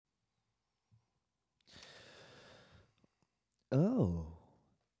Oh.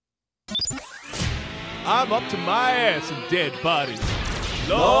 I'm up to my ass in dead bodies.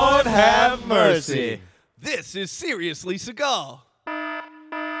 Lord have mercy. This is Seriously Seagal.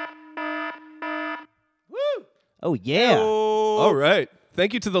 Woo! Oh, yeah. All right.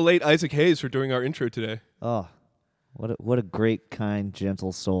 Thank you to the late Isaac Hayes for doing our intro today. Oh, what a great, kind,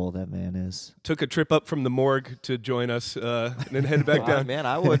 gentle soul that man is. Took a trip up from the morgue to join us and then headed back down. Man,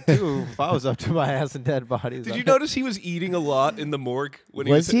 I would too if I was up to my ass in dead bodies. Did you notice he was eating a lot in the morgue? When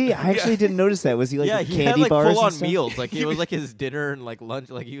Was he? he? I actually didn't notice that. Was he like yeah, with he candy had like bars and full-on stuff? meals. Like it was like his dinner and like lunch.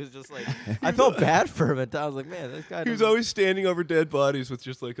 Like he was just like, I felt bad for him at times. I was like, man, this guy. He was doesn't- always standing over dead bodies with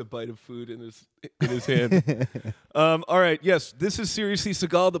just like a bite of food in his hand. All right, yes, this is Seriously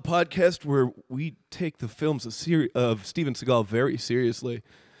Seagal, the podcast where we take the films of Steven Seagal very seriously,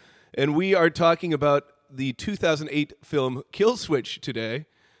 and we are talking about the 2008 film Kill Switch today.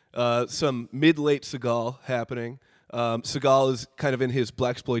 Some mid-late Seagal happening. Seagal is kind of in his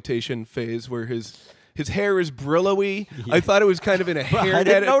blaxploitation phase where his hair is Brillo-y. Yeah. I thought it was kind of in a hairnet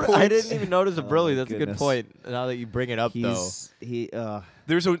at points. I didn't even notice a Brilly. That's a good goodness. point. Now that you bring it up, There's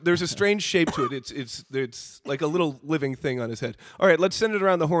a strange shape to it. It's like a little living thing on his head. All right, let's send it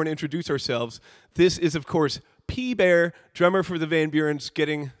around the horn and introduce ourselves. This is, of course, P. Bear, drummer for the Van Burens,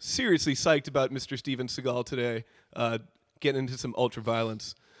 getting seriously psyched about Mr. Steven Seagal today, getting into some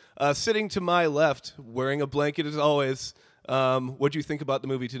ultra-violence. Sitting to my left, wearing a blanket as always, what do you think about the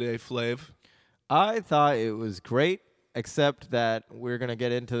movie today, Flav? I thought it was great, except that we're gonna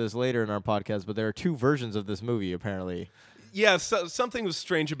get into this later in our podcast. But there are two versions of this movie apparently. Yeah, something was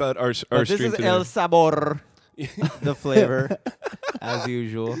strange about our But this stream is today. El Sabor, the flavor, as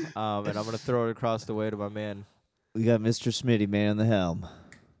usual. And I'm gonna throw it across the way to my man. We got Mr. Smitty, man on the helm.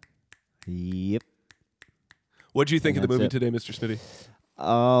 Yep. What do you think of the That's movie it. today, Mr. Smitty?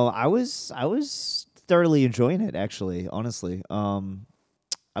 I was thoroughly enjoying it, actually, honestly.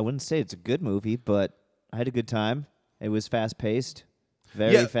 I wouldn't say it's a good movie, but I had a good time. It was fast-paced,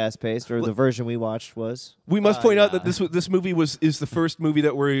 very Yeah. fast-paced, or the version we watched was. We must point out yeah. that this movie is the first movie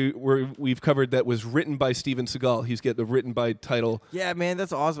that we've covered that was written by Steven Seagal. He's got the written by title. Yeah, man,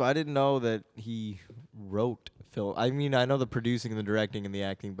 that's awesome. I didn't know that he wrote film. I mean, I know the producing and the directing and the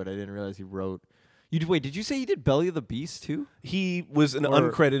acting, but I didn't realize he wrote. Wait, did you say he did Belly of the Beast too? He was an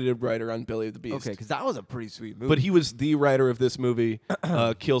Or- uncredited writer on Belly of the Beast. Okay, because that was a pretty sweet movie. But he was the writer of this movie,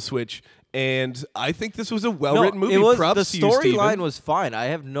 Kill Switch, and I think this was a well-written movie. It was, Props the to you, Steven. storyline was fine. I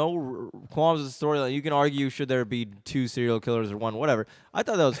have no qualms with the storyline. You can argue should there be two serial killers or one, whatever. I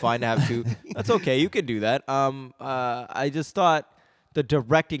thought that was fine to have two. That's okay. You can do that. I just thought the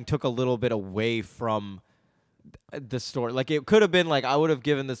directing took a little bit away from the story. Like it could have been like I would have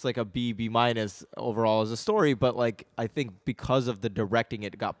given this like a B minus overall as a story, but like I think because of the directing,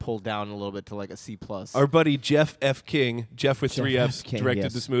 it got pulled down a little bit to like a C plus. Our buddy Jeff F. King, Jeff with Jeff three F. Fs, King, directed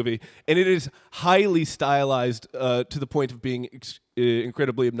yes. this movie, and it is highly stylized to the point of being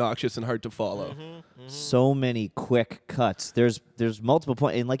incredibly obnoxious and hard to follow. So many quick cuts. There's multiple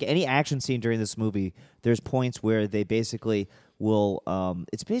points. In like any action scene during this movie, there's points where they basically will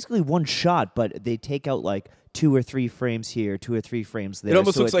it's basically one shot, but they take out like 2 or 3 frames here, 2 or 3 frames there. It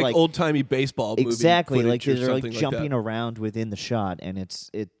almost So looks it's like old-timey baseball movie exactly footage like or they're like something jumping that. around within the shot, and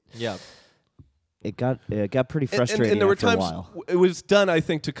Yeah. it got pretty And- frustrating and there were after times a while. it was done, I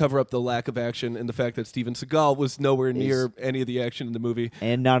think, to cover up the lack of action and the fact that Steven Seagal was nowhere near any of the action in the movie.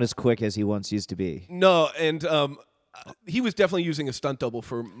 And not as quick as he once used to be. No, and he was definitely using a stunt double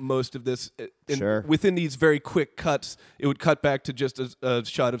for most of this. And Sure. within these very quick cuts, it would cut back to just a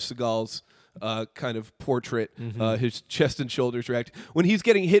shot of Seagal's kind of portrait, his chest and shoulders erect. When he's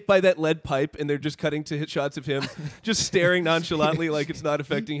getting hit by that lead pipe and they're just cutting to hit shots of him, just staring nonchalantly like it's not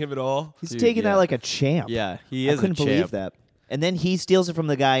affecting him at all. He's Dude, taking yeah. that like a champ. Yeah, he I is couldn't a champ. believe that. And then he steals it from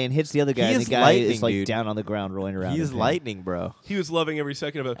the guy and hits the other guy, He and is the guy lightning, is like dude. down on the ground rolling around. He in is pain. lightning, bro. He was loving every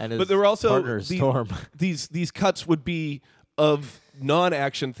second of it. And But his there were also partner, Storm. these cuts would be of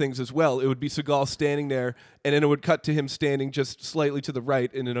non-action things as well. It would be Seagal standing there, and then it would cut to him standing just slightly to the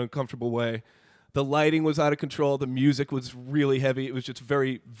right in an uncomfortable way. The lighting was out of control. The music was really heavy. It was just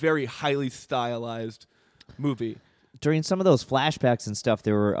very, very highly stylized movie. During some of those flashbacks and stuff,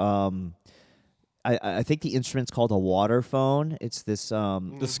 there were I think the instrument's called a water phone. It's this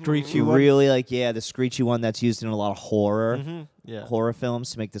The screechy one. really the screechy one that's used in a lot of horror Yeah. horror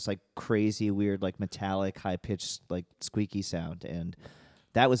films to make this like crazy weird like metallic high pitched like squeaky sound, and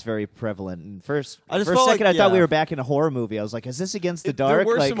that was very prevalent. And first, I just for a felt second, like- I thought we yeah. were back in a horror movie. I was like, is this Against the Dark? There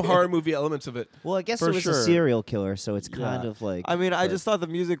were Like- some horror movie elements of it. Well, I guess For it was sure. a serial killer, so it's kind Yeah. of like. I mean, I but- just thought the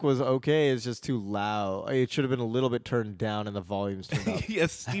music was okay. It's just too loud. It should have been a little bit turned down and the volumes turned up.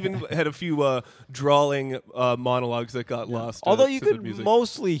 Yes, Stephen had a few drawling monologues that got lost. Although you to the could music.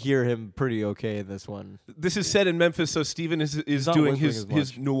 mostly hear him pretty okay in this one. This is set in Memphis, so Stephen is not doing whispering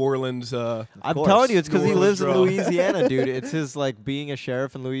his as much. New Orleans. I'm course. telling you, it's because New he Orleans lives in draw. Louisiana, dude. It's his like being a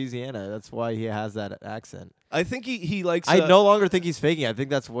sheriff in Louisiana. That's why he has that accent. I think he likes. I no longer think he's faking it. I think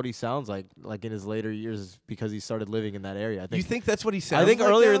that's what he sounds like in his later years because he started living in that area. I think. You think that's what he sounds? I think like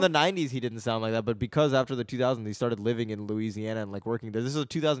earlier now? in the '90s he didn't sound like that, but because after the 2000s he started living in Louisiana and like working there. This is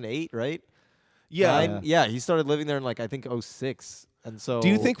 2008, right? Yeah. Yeah. He started living there in like I think 06. And so Do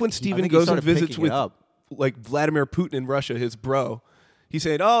you think when I Stephen think he goes and started visits picking it with up. like Vladimir Putin in Russia, his bro, he's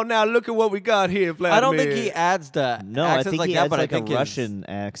saying, "Oh, now look at what we got here, Vladimir." I don't think he adds the No, I accents think like he that, adds but like I a think his- Russian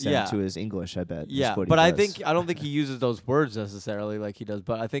accent yeah. to his English. I bet. is Yeah, what he but I does. don't think he uses those words necessarily like he does.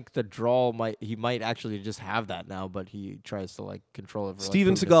 But I think the drawl might actually just have that now, but he tries to like control it. For,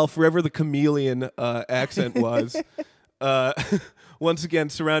 Steven like, Seagal, forever the chameleon accent was. Once again,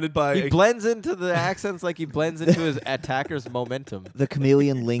 surrounded by he blends into the accents like he blends into his attacker's momentum. the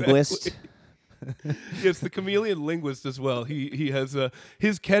chameleon linguist. yes, the chameleon linguist as well. He has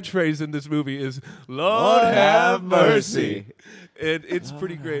his catchphrase in this movie is Lord have mercy. And it's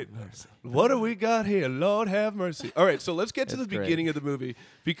pretty great. What do we got here? Lord have mercy. All right, so let's get to the That's great. beginning of the movie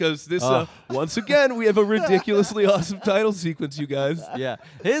because this once again we have a ridiculously awesome title sequence, you guys. Yeah,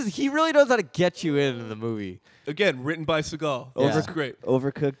 he really knows how to get you in the movie. Again, written by Seagal. Yeah. That's great.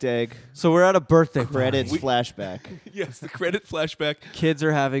 Overcooked egg. So we're at a birthday Credits party. flashback. Yes, the credit flashback. Kids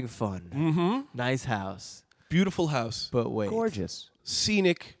are having fun. Mm-hmm. Nice house, Beautiful house. but wait, Gorgeous.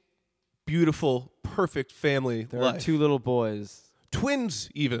 Scenic, beautiful, perfect family there life. are two little boys, Twins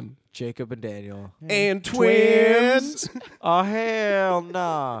even. Jacob and Daniel. And twins. Oh hell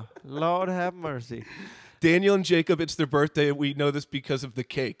nah! Lord have mercy. Daniel and Jacob, it's their birthday. We know this because of the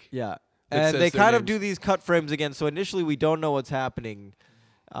cake. Yeah. That And says they their kind of names. do these cut frames again. So initially we don't know what's happening.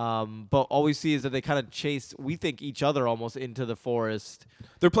 But all we see is that they kind of chase, we think, each other almost into the forest.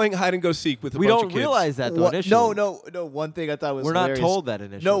 They're playing hide and go seek with a We bunch don't of kids. realize that, though, What- initially. no. One thing I thought was We're not hilarious. told that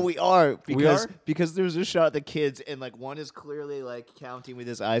initially. No, we are because are? because there's a shot of the kids and like one is clearly like counting with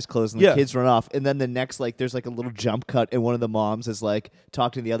his eyes closed and Yeah. the kids run off and then the next like there's like a little jump cut and one of the moms is like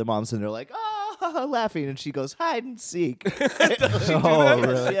talking to the other moms and they're like laughing and she goes hide and seek. Oh,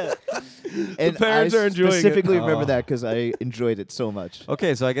 really? Yeah. And parents I are enjoying it. specifically remember Oh. that because I enjoyed it so much.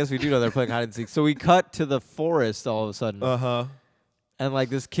 Okay, so I guess we do know they're playing hide and seek. So we cut to the forest all of a sudden. Uh-huh. And like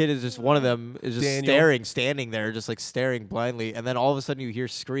this kid is just, one of them is just Daniel. standing there, just like staring blindly. And then all of a sudden you hear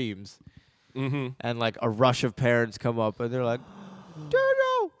screams. Mm-hmm. And like a rush of parents come up and they're like,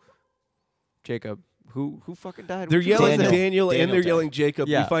 Daniel! Jacob, who fucking died? They're What you yelling doing? Daniel, and Daniel they're died. yelling Jacob.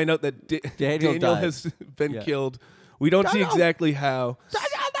 Yeah. We find out that Daniel Daniel died. has been Yeah. killed. We don't see Daniel! exactly how.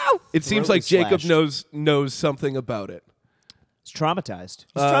 It seems Throat like is Jacob slashed. knows something about it. It's traumatized.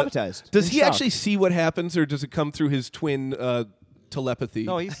 He's Uh, traumatized. Does In he shock. actually see what happens, or does it come through his twin telepathy?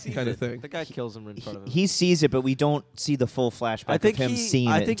 No, he sees kind it. of thing. The guy kills him in front of him. He sees it, but we don't see the full flashback I think of him seeing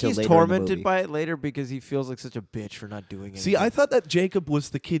I it think until he's later in the tormented movie. by it later because he feels like such a bitch for not doing anything. See, I thought that Jacob was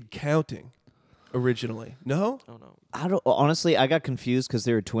the kid counting originally. No. don't know. I don't honestly. I got confused because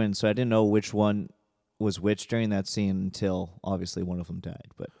they were twins, so I didn't know which one was which during that scene until obviously one of them died.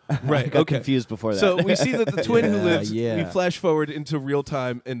 But Right, I got okay. confused before that. So we see that the twin who Yeah, lives. yeah. We flash forward into real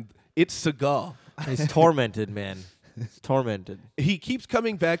time, and it's Seagal. He's tormented, man. He's tormented. He keeps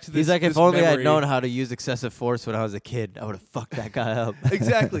coming back to this. He's like, if this only I'd memory. known how to use excessive force when I was a kid, I would have fucked that guy up.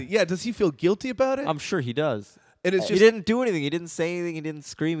 Exactly. Yeah. Does he feel guilty about it? I'm sure he does. and it's He just didn't do anything. He didn't say anything. He didn't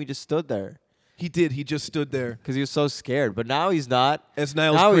scream. He just stood there he did. He just stood there because he was so scared. But now he's not. as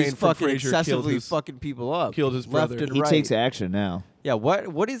Niles Now Crane he's from fucking Frasier killed excessively his. fucking people up. killed his left brother. and he right. takes action now. Yeah.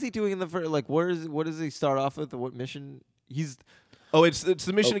 What is he doing in the first? Like, what does he start off with? What mission? He's Oh, it's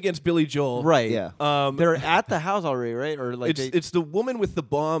the mission against Billy Joel. right. Yeah. They're at the house already, right? Or like It's the woman with the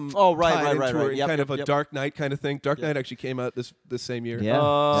bomb. Oh, right, tied right, right, into her right. in Yep, kind yep, of a yep. Dark Knight kind of thing. Dark Yep. Knight actually came out this same year. Yeah.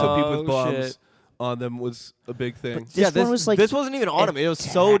 So people with Oh, bombs shit. on them was a big thing. This yeah, one this was like this wasn't even on him. It was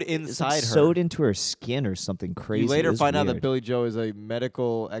sewed inside her. Sewed into her skin or something crazy. You later It was find out that weird. Billy Joe is a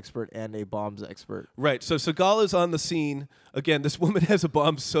medical expert and a bombs expert. Right. So Seagal is on the scene. Again, this woman has a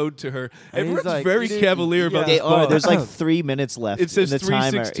bomb sewed to her. And he's Everyone's like, very you didn't- cavalier about yeah. They this are. bomb. There's like 3 minutes left. It says in the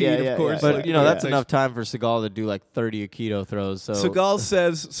timer. 3:16, of course. But like, you know that's yeah. enough time for Seagal to do like 30 Aikido throws. So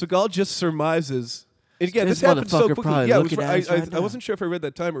Seagal just surmises, And again, This this happened so motherfucker quickly. probably Yeah, it was, looking at us I right now. wasn't sure if I read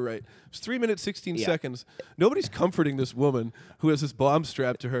that timer right. It was 3 minutes 16 Yeah. seconds. Nobody's comforting this woman who has this bomb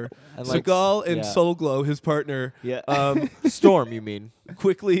strapped to her. And, like, Seagal and yeah. Soul Glow, his partner, Yeah. Storm, you mean?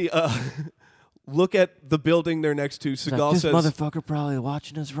 quickly look at the building they're next to. Seagal this says, motherfucker probably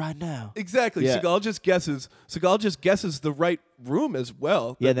watching us right now. exactly. Yeah. Seagal just guesses. Seagal just guesses the right room as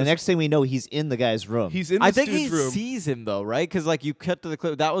well. Yeah, That the this- next thing we know, he's in the guy's room. he's in I this think he dude's room. sees him though, right? Because like you cut to the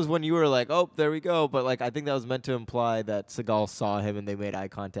clip. That was when you were like, "Oh, there we go." But like I think that was meant to imply that Seagal saw him and they made eye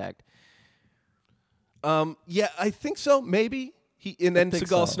contact. Yeah, I think so. Maybe and then think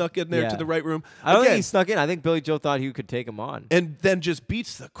Seagal so. snuck in there Yeah. to the right room. I don't Again, think he snuck in. I think Billy Joe thought he could take him on. and then just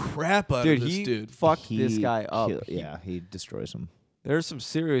beats the crap out Dude, of this he dude. fucked this He guy up. he destroys him. There's some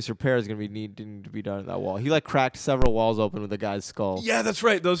serious repairs gonna be needing to be done in that wall. He like cracked several walls open with the guy's skull. Yeah, that's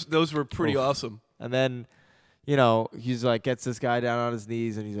right. Those were pretty Oof. awesome. And then, you know, he's like gets this guy down on his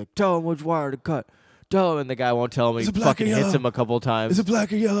knees and he's like, "Tell him which wire to cut." Tell him, and the guy won't tell him. Is He it black or fucking hits yellow? him a couple times. Is it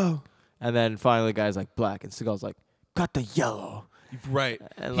black or yellow? And then finally, the guy's like, "Black," and Seagal's like, "Cut the yellow." Right.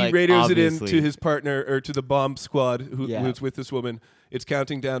 And, He like, radios it in obviously- to his partner or to the bomb squad Yeah. who's with this woman. It's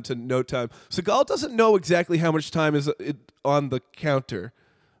counting down to no time. Seagal doesn't know exactly how much time is on the counter,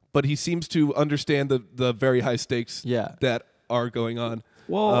 but he seems to understand the very high stakes Yeah. that are going on.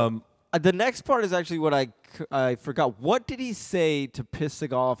 Well, the next part is actually what I forgot. What did he say to piss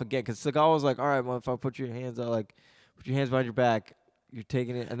Seagal off again? Because Seagal was like, "All right, motherfucker, put your hands out, like, put your hands behind your back. You're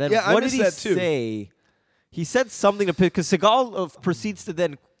taking it." And then Yeah, I what did missed he that too. say? He said something to piss because Seagal proceeds to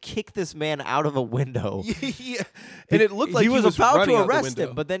then kick this man out of a window. Yeah. And it looked like he was about running to out the arrest window.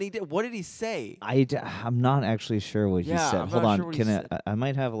 him, but then he did. What did he say? I'm not actually sure what he Yeah, said. I'm Hold not on, sure what he can said. I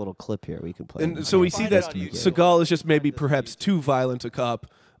might have a little clip here we could play. And so we see Find it that on YouTube. Seagal is just maybe perhaps too violent a cop.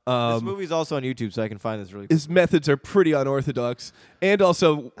 This movie's also on YouTube, so I can find this really quick. His methods are pretty unorthodox, and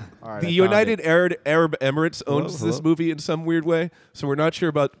also All right, I the found United it. Arab Emirates owns Hello? this movie in some weird way. So we're not sure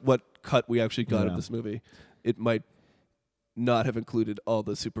about what cut we actually got Yeah. of this movie. It might not have included all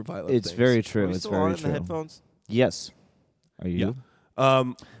the super violent. It's things. very Are true. we It's still very on in the true. headphones? Yes. Are you?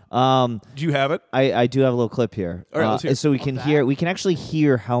 Um, Um, do you have it? I do have a little clip here. All right, let's hear it. So we can that? hear. We can actually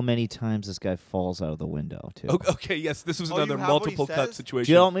hear how many times this guy falls out of the window too. Okay, yes, this was Oh, you another have what he multiple cut says?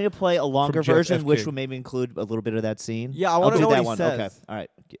 situation. Do you want me to play a longer Jeff version, F. which King. will maybe include a little bit of that scene? Yeah, I I'll wanna do know what that he one. says.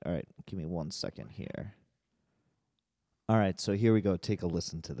 Okay. All right. Give me 1 second here. All right. So here we go. Take a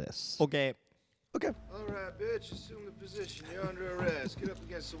listen to this. Okay. Okay. All right, bitch, assume the position. You're under arrest. Get up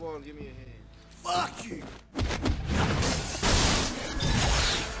against the wall and give me a hand. Fuck you.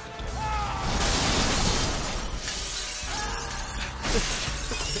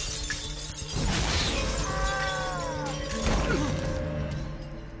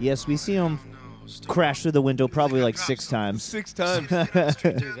 Yes, we see him crash through the window probably like 6 times. 6 times. Dude,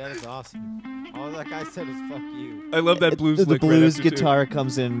 that is awesome. All that guy said was "fuck you." I love that blues The lick right blues after, too. guitar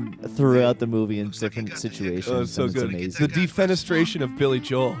comes in throughout the movie in different situations. Oh, it's so and good. It's The amazing. defenestration of Billy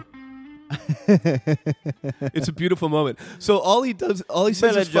Joel. It's a beautiful moment. So all he says Billy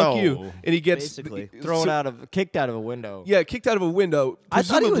is "fuck you," Joel. and he gets Basically. Thrown so- kicked out of a window. Yeah, kicked out of a window. I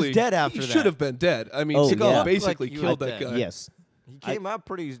thought he was Presumably, dead after he that. should have been dead. I mean, Oh, Seagal yeah. basically Like, he killed was that dead. guy. Yes. He came out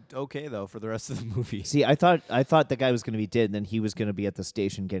pretty okay though for the rest of the movie. See, I thought the guy was going to be dead, and then he was going to be at the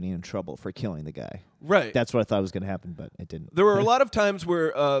station getting in trouble for killing the guy. Right. That's what I thought was going to happen, but it didn't. There were a lot of times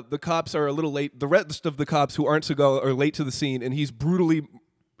where the cops are a little late. The rest of the cops who aren't Seagal are late to the scene, and he's brutally,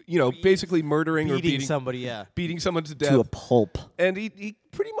 basically murdering or Beating somebody, yeah. beating someone to death. To a pulp. And he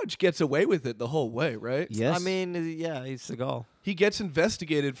pretty much gets away with it the whole way, right? Yes. I mean, yeah, he's Seagal. He gets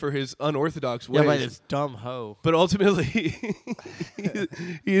investigated for his unorthodox Yeah, ways. by this dumb hoe. But ultimately,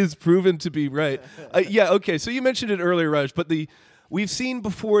 he is proven to be right. Yeah, okay. So you mentioned it earlier, Raj, but we've seen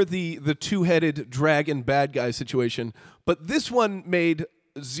before the two-headed dragon bad guy situation, but this one made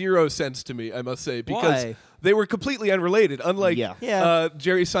zero sense to me, I must say, because Why? they were completely unrelated. Unlike Yeah. Yeah.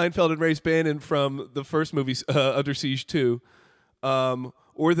 Jerry Seinfeld and Race Bannon from the first movie, Under Siege 2,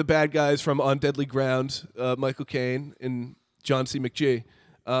 or the bad guys from On Deadly Ground, Michael Caine and John C. McGee.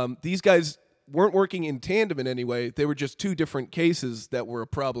 These guys weren't working in tandem in any way. They were just two different cases that were a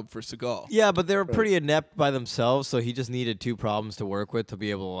problem for Seagal. Yeah, but they were pretty inept by themselves, so he just needed two problems to work with to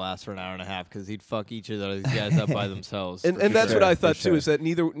be able to last for an hour and a half because he'd fuck each of those guys up by themselves. And for that's sure. what I thought for sure. too. Is that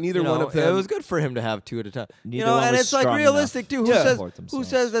neither You know, one of them. It was good for him to have two at a time. Neither one and was it's like strong realistic enough too. to support Who themselves.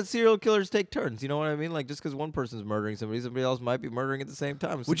 says that serial killers take turns? You know what I mean? Like just because one person's murdering somebody else might be murdering at the same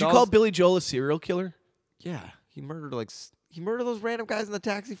time. Would you Seagal's- call Billy Joel a serial killer? Yeah, he murdered he murdered those random guys in the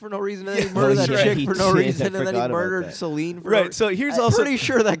taxi for no reason, and then Yeah, he murdered that's that right. chick He for no did. I reason, and then forgot he about murdered that. Celine for Right, no so here's I'm also- pretty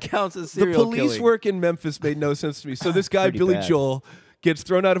sure that counts as The serial police killing. work in Memphis made no sense to me. So this guy Pretty Billy bad. Joel gets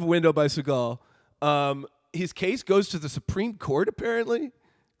thrown out of a window by Seagal. His case goes to the Supreme Court, apparently.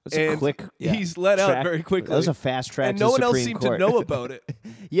 It's a and quick. he's let out track. very quickly. That was a fast track. and to no the one else Supreme seemed Court. to know about it.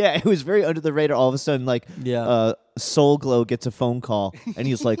 Yeah, it was very under the radar. All of a sudden, like, Yeah. Soul Glow gets a phone call, and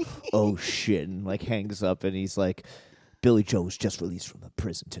he's like, "Oh shit!" and like hangs up, and he's like, "Billy Joe was just released from the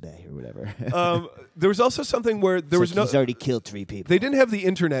prison today, or whatever." There was also something where there was It's no. like, he's already killed 3 people. They didn't have the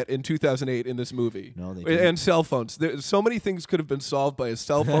internet in 2008 in this movie. No, they didn't. And cell phones. So many things could have been solved by a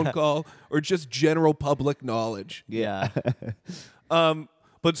cell phone call or just general public knowledge. Yeah.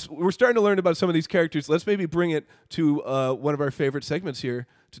 But we're starting to learn about some of these characters. Let's maybe bring it to one of our favorite segments here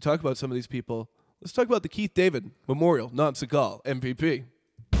to talk about some of these people. Let's talk about the Keith David Memorial Non-Seagal MVP.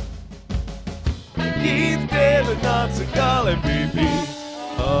 Keith David Non-Seagal MVP.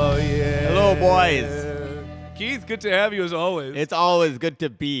 Oh, yeah. Hello, boys. Keith, good to have you as always. It's always good to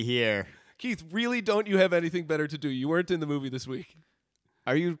be here. Keith, really don't you have anything better to do? You weren't in the movie this week.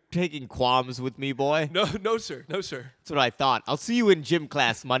 Are you taking qualms with me, boy? No, sir. No, sir. That's what I thought. I'll see you in gym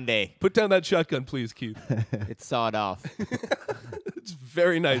class Monday. Put down that shotgun, please, Keith. It's sawed off. It's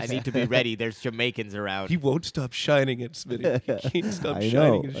very nice. I need to be ready. There's Jamaicans around. He won't stop shining it, Smitty. He can't stop I shining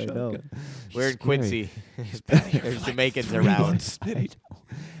know. his I shotgun. know. We're in Scary. Quincy. There's Jamaicans 3 around. months, Smitty.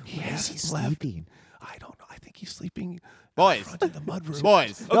 Where is he left. sleeping? I don't know. I think he's sleeping Boys. in front of the mudroom.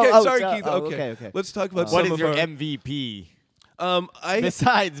 Boys, Okay, Oh, sorry, so- Keith. oh, Okay. okay. Let's talk about what some is of your our. MVP? I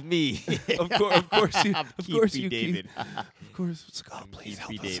Besides me. of course you, I'm of Keith course B. you, David. Keith. Of course, Scott, please Keith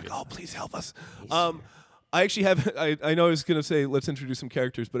help B. us. David. Scott, please help us. I actually have. I know I was gonna say let's introduce some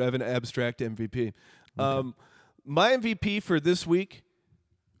characters, but I have an abstract MVP. My MVP for this week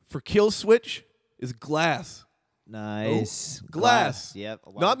for Kill Switch is Glass. Nice. Glass. Yep.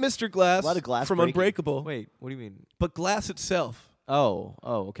 Not Mr. Glass. a lot of glass from breaking. Unbreakable, Wait, what do you mean? but Glass itself. Oh,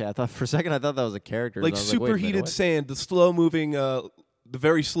 okay. I thought for a second that was a character. Like and I was wait a minute, superheated what? sand, the slow moving, the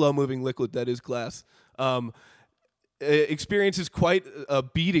very slow moving liquid that is glass. Experiences quite a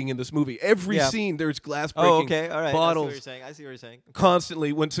beating in this movie. Every Yeah. scene there's glass breaking. Oh, okay. All right. Bottles I see what you're saying.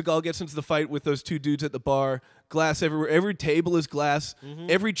 constantly. When Seagal gets into the fight with those 2 dudes at the bar, glass everywhere. Every table is glass. Mm-hmm.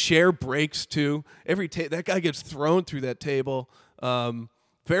 Every chair breaks too. That guy gets thrown through that table.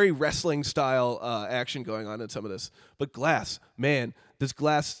 Very wrestling style action going on in some of this. But glass, man, does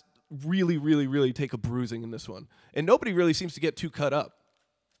glass really, really, really take a bruising in this one? And nobody really seems to get too cut up.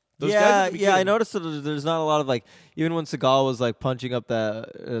 Those guys at the Yeah. I beginning- noticed that there's not a lot of like, even when Seagal was like punching up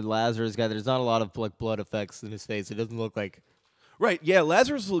the Lazarus guy, there's not a lot of like blood effects in his face. It doesn't look like. Right, yeah,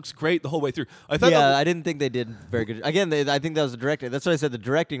 Lazarus looks great the whole way through. I thought Yeah, that, I didn't think they did very good. Again, I think that was the directing. That's why I said the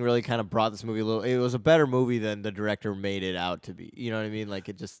directing really kind of brought this movie a little. It was a better movie than the director made it out to be. You know what I mean? Like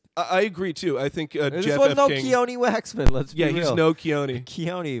it just. I agree too. I think This Jeff was F. no King. Keone Waxman. Let's Yeah, be he's real. no Keone.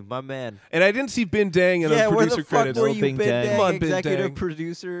 Keone, my man. And I didn't see Bin Dang in Yeah, the where producer the fuck credits. were Oh, you, Bing Bin Dang. Dang, Come on, Bin executive Dang.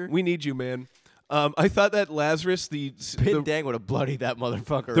 producer? We need you, man. I thought that Lazarus, Bin the Dang would have bloodied that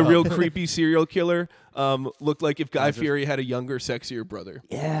motherfucker. the up. real creepy serial killer, looked like if Guy Fieri had a younger, sexier brother.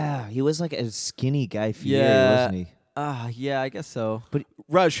 Yeah, he was like a skinny Guy Fieri, Yeah. wasn't he? Yeah, I guess so.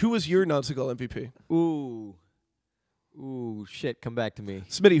 Raj, who was your non-Seagal MVP? Ooh, shit! Come back to me.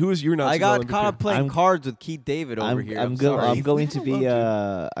 Smitty, who was your non-Seagal I got MVP? caught up playing I'm- cards with Keith David over here. I'm sorry. I'm going to be.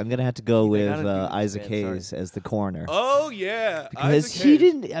 I'm gonna have to go Keith, I with gotta do this, Isaac man, sorry. Hayes as the coroner Oh yeah, because Isaac he Hayes.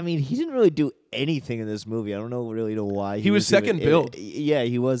 didn't. I mean, he didn't really do anything in this movie. I don't really know why. He was second even- billed. Yeah,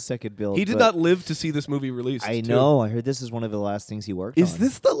 he was second billed. He did but not live to see this movie released. I too. know. I heard this is one of the last things he worked Is on.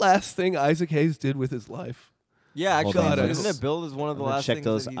 this the last thing Isaac Hayes did with his life? Yeah, actually, God, isn't it's- it billed as one of I'm the gonna last check things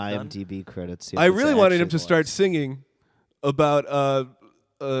those that he's done? IMDb credits. see if I this really wanted him actually to start was. singing about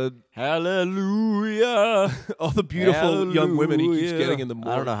Hallelujah. all the beautiful young women he keeps Hallelujah. getting in the morgue.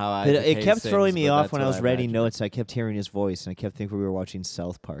 I don't know how I. But it kept throwing me off when I was writing notes. I kept hearing his voice, and I kept thinking we were watching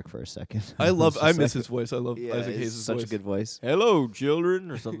South Park for a second. I miss It's his voice. I love yeah, Isaac it's Hayes' such voice. a good voice. Hello,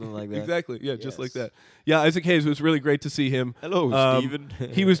 children, or something like that. Exactly. Yeah, just like Yes. that. Yeah, Isaac Hayes was really great to see him. Hello, Um, Stephen.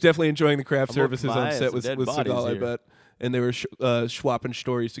 He was definitely enjoying the craft I'm looking services my on eyes, set some with dead Seagal, bodies I here. bet. And they were swapping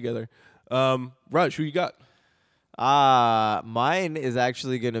stories together. Raj, who you got? Mine is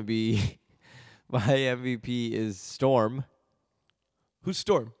actually gonna be my MVP is Storm. Who's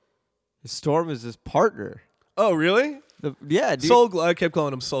Storm? Storm is his partner. Oh, really? Yeah, dude. Soul Glow. I kept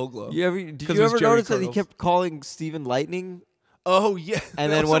calling him Soul Glow. Did 'Cause you it was ever Jerry notice that he Curls. kept calling Steven Lightning? Oh, yeah.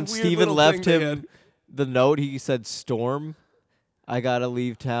 And That then was a when weird Steven little left thing they him had. the note, he said Storm. I gotta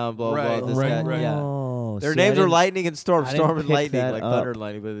leave town. Blah Right, blah. This right, guy, right. Yeah. Oh, Their see, I names are didn't- Lightning and Storm. I didn't Storm and pick Lightning, that like up. Thunder and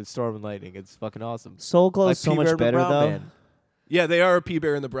Lightning, but it's Storm and Lightning. It's fucking awesome. Soul Glow Like is so P-Bear much and the better Brown though. Man. Yeah, they are P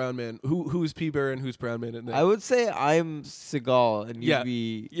Bear and the Brown Man. Who's P Bear and who's Brown Man? In there? I would say I'm Seagal and you'd Yeah.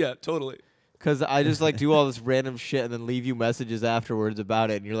 be Yeah, totally. because I just like do all this random shit and then leave you messages afterwards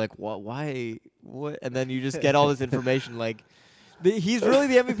about it, and you're like, what? Why? what? And then you just get all this information. Like, he's really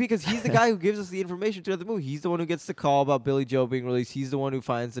the MVP because he's the guy who gives us the information throughout the movie. He's the one who gets the call about Billy Joe being released. He's the one who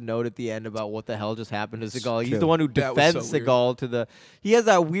finds the note at the end about what the hell just happened to Seagal. He's the one who That was defends so weird. Seagal to the. He has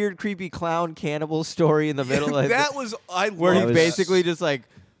that weird, creepy clown cannibal story in the middle. That was where he That was- basically just like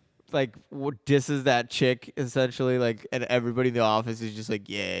disses that chick essentially, like, and everybody in the office is just like,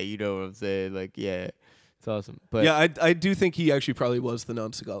 yeah, you know what I'm saying, like, yeah, it's awesome. But Yeah, I do think he actually probably was the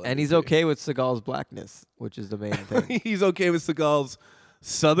non-Seagal. and he's MVP. okay with Seagal's blackness, which is the main thing. He's okay with Seagal's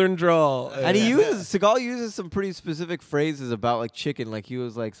southern drawl. And Seagal uses some pretty specific phrases about like chicken. Like he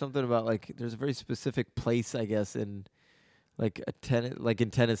was like something about like there's a very specific place, I guess, in like in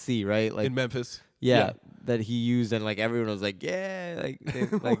Tennessee, right? Like in Memphis. yeah, that he used, and like everyone was like, yeah, like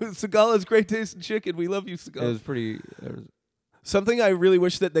Seagal has great taste in chicken. We love you, it Seagal. was pretty. Something I really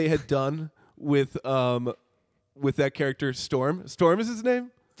wish that they had done with that character Storm. Storm is his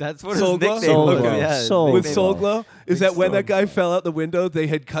name? That's what Soul his Glow? nickname Soul was. Glow. Yeah, Soul With Glow. Soul Glow? Is that when that guy Storm. fell out the window, they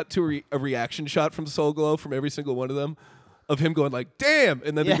had cut to a reaction shot from Soul Glow from every single one of them of him going like, damn,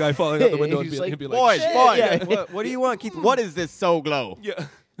 and then the Yeah. guy falling out the window and He's he'd be like, Boys, "Shit." boys, yeah. what do you want, Keith? What is this Soul Glow? Yeah.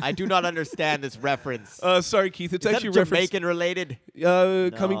 I do not understand this reference. Sorry, Keith. It's Is actually that referenced Jamaican related?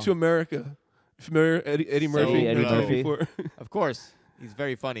 Coming to America. Familiar Eddie Murphy? Eddie Murphy. Before. Of course. He's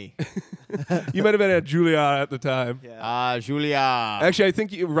very funny. You might have been at Julia at the time. Julia. Actually, I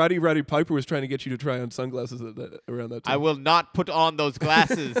think Roddy Piper was trying to get you to try on sunglasses around that time. I will not put on those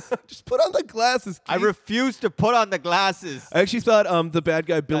glasses. Just put on the glasses, Keith. I refuse to put on the glasses. I actually thought the bad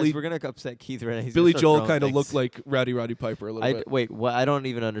guy Billy Guys, we're gonna upset Keith right now. He's Billy gonna start Joel throwing kind of things. looked like Roddy Piper a little bit. Wait, I don't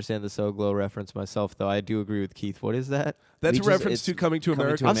even understand the So Glow reference myself, though. I do agree with Keith. What is that? That's We a just- reference it's to Coming to Coming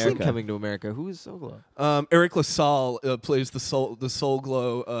America. to I've seen America. Coming to America. Who is So Glow? Eric LaSalle plays the Soul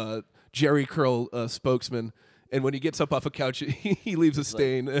Glow Jerry Curl spokesman, and when he gets up off a couch, he leaves a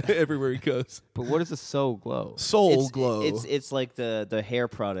stain everywhere he goes. But what is a So Glow? Soul Glow. It's like the hair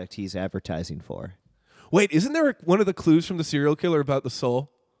product he's advertising for. Wait, isn't there one of the clues from the serial killer about the soul?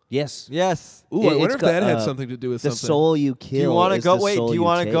 Yes. Yes. Ooh, I It's wonder if got, that had something to do with The something. soul you kill. Do you want to is go? the Wait. soul Do you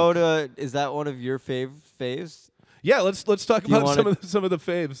want to take. go to? Is that one of your faves? Yeah, let's talk Do you about wanna- some of the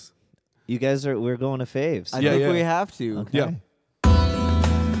faves. You guys we're going to faves. I Yeah, think yeah. we have to. Okay. Yeah.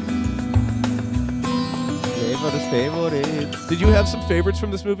 Favorites. Did you have some favorites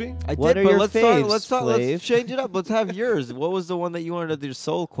from this movie? I What did, are but your let's faves, let's Flav? change it up. Let's have yours. What was the one that you wanted? The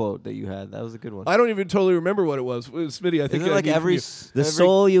soul quote that you had. That was a good one. I don't even totally remember what it was. Smitty, I think Isn't it I like need from every you. The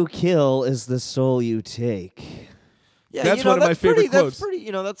soul you kill is the soul you take. Yeah, That's you know, one of my that's favorite pretty, quotes. That's pretty.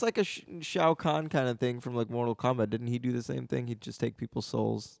 You know, that's like a Shao Kahn kind of thing from like Mortal Kombat. Didn't he do the same thing? He'd just take people's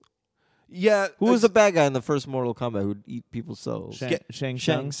souls. Yeah. Who was the that's- bad guy in the first Mortal Kombat who'd eat people's souls? Shang Shang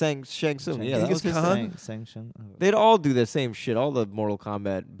Tsung. Shang Tsung. Shang Yeah, that was Genghis his Khan? thing. Shang Tsung. Oh. They'd all do the same shit. All the Mortal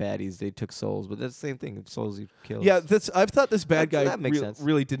Kombat baddies, they took souls, but that's the same thing. Souls you kill. Yeah, I've thought this bad guy That makes sense.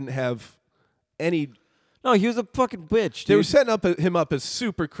 really didn't have any. No, he was a fucking bitch, They were dude. setting him up as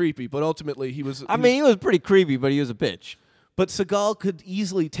super creepy, but ultimately he was. I mean, he was pretty creepy, but he was a bitch. but Seagal could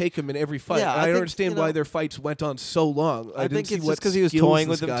easily take him in every fight. Yeah, and I I don't think, understand you know- why their fights went on so long. I didn't think see it's what just because he was skills toying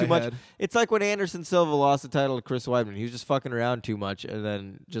this with him guy too much. had. It's like when Anderson Silva lost the title to Chris Weidman. He was just fucking around too much, and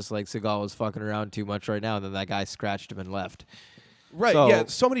then just like Seagal was fucking around too much right now, and then that guy scratched him and left. Right? So- yeah.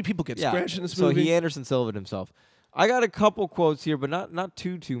 So many people get Yeah. scratched in this so movie. he Anderson Silva himself. I got a couple quotes here, but not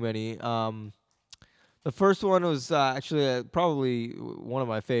too many. The first one was actually probably one of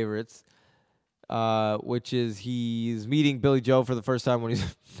my favorites, which is he's meeting Billy Joe for the first time when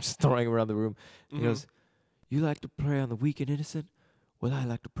he's just throwing him around the room. He Mhm. goes, "You like to prey on the weak and innocent? Well, I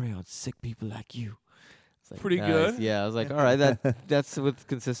like to prey on sick people like you." It's like, Pretty nice. good. Yeah, I was like, all right, that's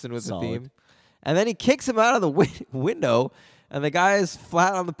consistent with Solid. the theme. And then he kicks him out of the window, and the guy is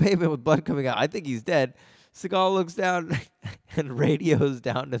flat on the pavement with blood coming out. I think he's dead. Seagal looks down and radios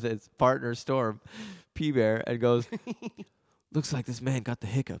down to his partner, Storm, P-Bear, and goes, "Looks like this man got the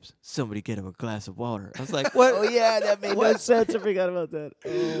hiccups. Somebody get him a glass of water." I was like, what? Oh yeah, that made no What? sense. I forgot about that.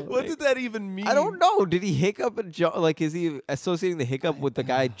 Oh. What did that even mean? I don't know. Did he hiccup and jump? Like, is he associating the hiccup with the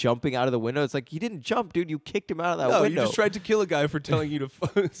guy jumping out of the window? It's like, he didn't jump, dude. You kicked him out of that No, window. you just tried to kill a guy for telling you to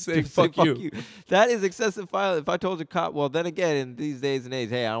say To say fuck you. That is excessive violence. If I told a cop, well, then again, in these days and age,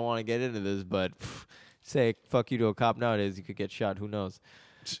 hey, I don't want to get into this, but say fuck you to a cop nowadays, you could get shot. Who knows?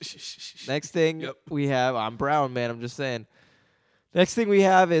 Next thing Yep. we have, I'm Brown, man. I'm just saying. Next thing we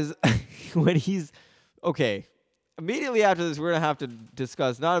have is when he's okay. Immediately after this, we're gonna have to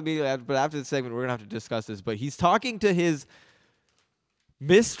discuss. Not immediately after, but after the segment, we're gonna have to discuss this. But he's talking to his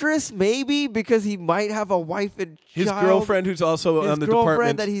mistress, maybe because he might have a wife and His child. girlfriend, who's also His on the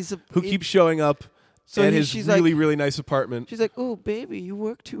girlfriend department, that he's who keeps showing up So at he- his she's really, like- really nice apartment. She's like, "Oh, baby, you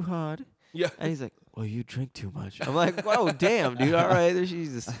work too hard. Yeah. And he's like, well, you drink too much. I'm like, whoa, damn, dude. All right,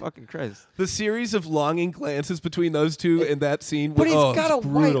 Jesus fucking Christ. The series of longing glances between those two in that scene. But he's oh, got a it's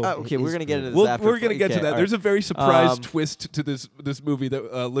white. brutal. Okay, we're gonna get into this We're after. going to get to Okay, that. all There's a right. very surprise Um, twist to this movie that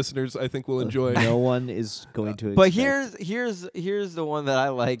listeners I think will enjoy. No one is going to. But expect. here's the one that I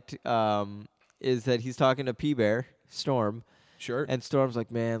liked. Is that he's talking to P Bear Storm, Sure. and Storm's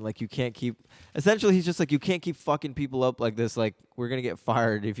like, man, like you can't keep. Essentially, he's just like, you can't keep fucking people up like this. Like we're gonna get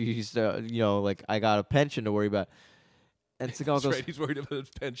fired if you used to, like I got a pension to worry about. And Seagal That's goes. right. He's worried about his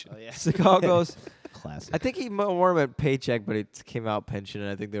pension. Seagal goes. Classic. I think he more meant paycheck, but it came out pension, and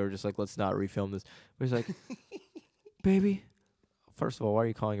I think they were just like, let's not refilm this. But he's like, baby. First of all, why are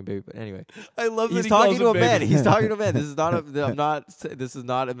you calling him baby? But anyway, I love that he's he talking calls to a him man. baby. He's talking to a man. This is not a. I'm not. This is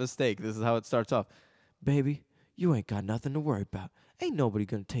not a mistake. This is how it starts off. Baby, you ain't got nothing to worry about. Ain't nobody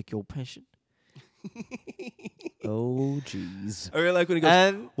gonna take your pension. Oh, jeez. I really like when he goes,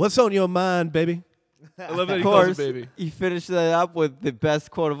 And what's on your mind, baby? I love that of he calls him course, baby. he finished that up with the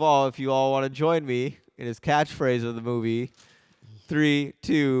best quote of all. If you all want to join me in his catchphrase of the movie, 3,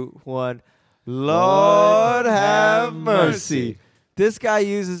 2, 1. Lord have mercy. This guy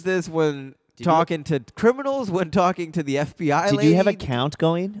uses this when talking to criminals, when talking to the FBI. Did you have a lady. count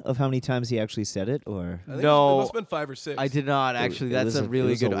going of how many times he actually said it, or? I think No. it must have been 5 or 6. I did not actually. it That's was a a- really it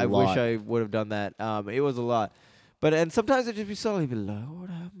was a good. I wish lot. I would have done that. It was a lot, and sometimes it just be subtly, be Lord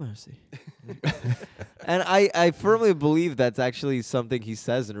have mercy. And I firmly believe that's actually something he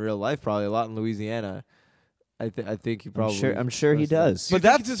says in real life, probably a lot in Louisiana. I think he probably. I'm sure he does. Do you But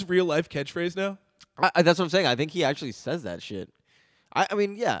think that's- it's his real life catchphrase now? That's what I'm saying. I think he actually says that shit. I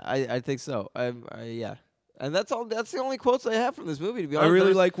mean, yeah, I think so. Yeah, and that's all. That's the only quotes I have from this movie. To be I honest, really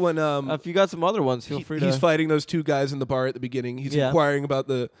There's- like when if you got some other ones, feel free to. he's fighting those two guys in the bar at the beginning. He's Yeah. inquiring about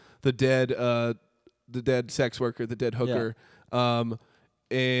the dead sex worker, the dead hooker.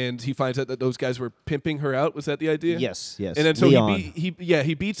 And he finds out that those guys were pimping her out. Was that the idea? Yes, yes. And then so Leon.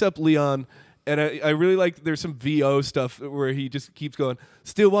 he beats up Leon. And I really like there's some VO stuff where he just keeps going,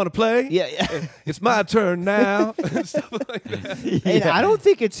 still want to play? Yeah, yeah. It's my turn now. Stuff like that. And I don't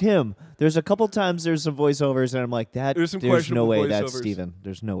think it's him. There's a couple times there's some voiceovers, and I'm like, There's some there's no questionable way that's voiceovers. Steven.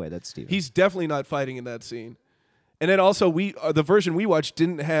 There's no way that's Steven. He's definitely not fighting in that scene. And then also the version we watched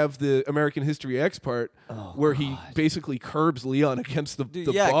didn't have the American History X part where he basically curbs Leon against the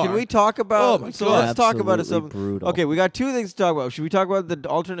yeah, bar. can we talk about? Oh my so God. let's talk about it. Absolutely brutal. Okay, we got two things to talk about. Should we talk about the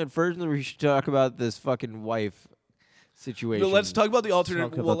alternate version, or we should talk about this fucking wife situation? No, let's talk about the alternate.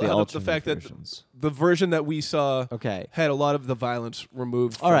 Talk about well, the the alternate fact versions. that the version that we saw Okay. had a lot of the violence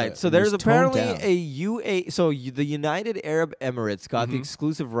removed. All from right, it. so It there's was toned apparently down. the United Arab Emirates got Mm-hmm. the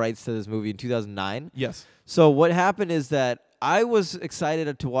exclusive rights to this movie in 2009. yes, So what happened is that I was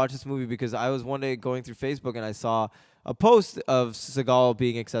excited to watch this movie because I was one day going through Facebook and I saw a post of Seagal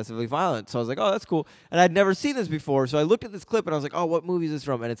being excessively violent. So I was like, oh, that's cool. And I'd never seen this before. So I looked at this clip and I was like, oh, what movie is this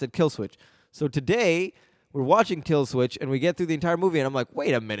from? And it said Kill Switch. So today we're watching Kill Switch and we get through the entire movie and I'm like,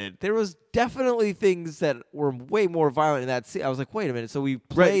 wait a minute. There was definitely things that were way more violent in that scene. I was like, wait a minute. So we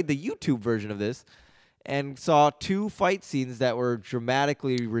played the YouTube version of this and saw two fight scenes that were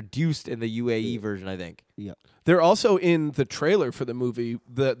dramatically reduced in the UAE version, I think. Yeah. they're also in the trailer for the movie.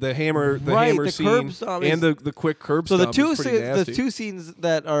 The hammer Right, the scene curb stomp and is- the quick curb So stomp. the two is pretty the nasty. two scenes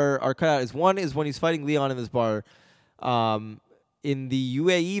that are cut out is one is when he's fighting Leon in this bar. In the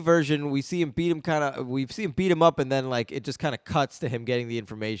UAE version, we see him beat him up, and then like it just kind of cuts to him getting the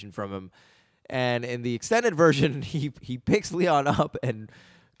information from him. And in the extended version, he picks Leon up and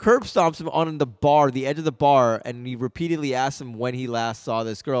curb stomps him on the edge of the bar, and he repeatedly asks him when he last saw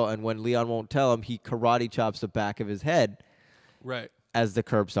this girl. And when Leon won't tell him, he karate chops the back of his head Right. as the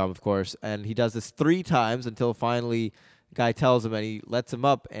curb stomp, of course. And he does this 3 times until finally the guy tells him, and he lets him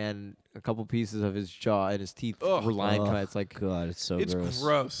up, and a couple pieces of his jaw and his teeth Ugh. were lying. It's like God, it's so It's gross.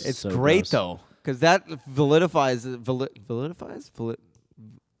 gross. it's so great gross. though, because that validates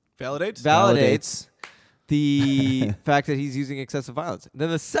Validates. the fact that he's using excessive violence. Then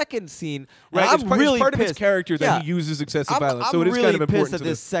the second scene, and Right. I'm really it's part pissed. of his character that Yeah. he uses excessive I'm violence. So it is really kind of pissed important that to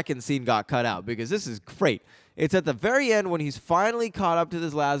this second scene got cut out because this is great. It's at the very end when he's finally caught up to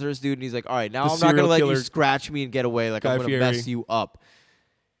this Lazarus dude, and he's like, "All right, now The I'm not gonna serial let you killer scratch me and get away. Like Guy I'm gonna mess Fieri. you up."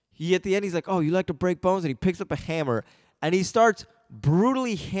 He at the end, he's like, "Oh, you like to break bones?" And he picks up a hammer and he starts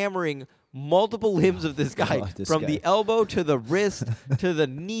brutally hammering multiple limbs of this guy, God, this from guy. the elbow to the wrist to the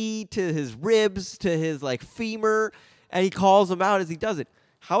knee to his ribs to his like femur, and he calls him out as he does it.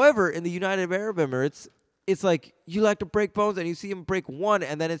 However, in the United Arab Emirates, it's like you like to break bones, and you see him break one,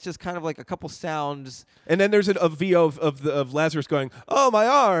 and then it's just kind of like a couple sounds. And then there's a VO of Lazarus going, "Oh, my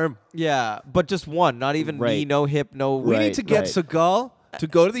arm." Yeah, but just one, not even knee, Right. no hip, no. We need Right, to get right. Seagal to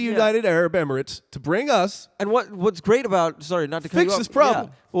go to the United Arab Emirates to bring us. And what's great about not to cut Fix you off, this problem.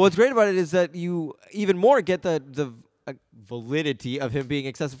 Yeah. Well, what's great about it is that you even more get the validity of him being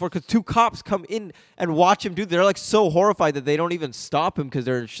excessive force because two cops come in and watch him do. They're like so horrified that they don't even stop him because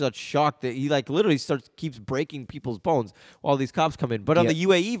they're in such shock that he like literally keeps breaking people's bones while these cops come in. But on the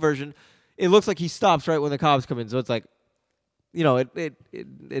UAE version, it looks like he stops right when the cops come in. So it's like, you know,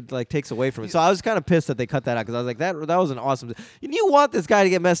 it like takes away from it. So I was kind of pissed that they cut that out because I was like, that was an awesome. And you want this guy to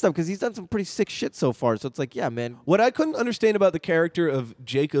get messed up because he's done some pretty sick shit so far. So it's like, yeah, man. What I couldn't understand about the character of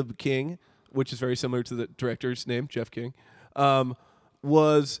Jacob King, which is very similar to the director's name, Jeff King,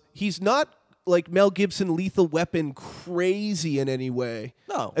 was he's not like Mel Gibson Lethal Weapon crazy in any way.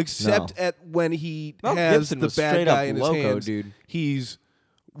 No. Except at when he Mel has Gibson the was bad straight guy up in his loco, hands. dude. He's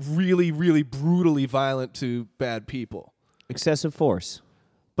really, really brutally violent to bad people. Excessive force.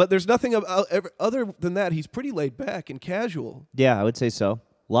 But there's nothing other than that. He's pretty laid back and casual Yeah, I would say so.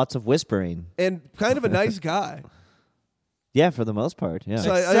 Lots of whispering. and kind of a nice guy. Yeah, for the most part. Yeah.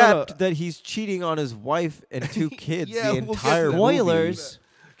 So I don't know. Except that he's cheating on his wife and two kids Yeah, the we'll get entire to that. movie. Spoilers.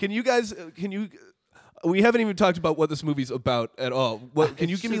 Can you guys? We haven't even talked about what this movie's about at all. What can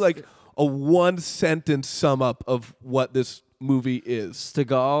you give me like a 1-sentence sum up of what this movie is?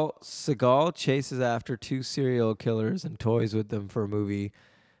 Seagal chases after two serial killers and toys with them for a movie,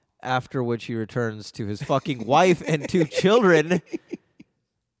 after which he returns to his fucking wife and two children.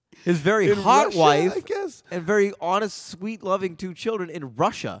 His very In hot Russia, wife I guess. and very honest, sweet, loving two children in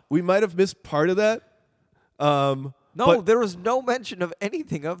Russia. We might have missed part of that. No, but there was no mention of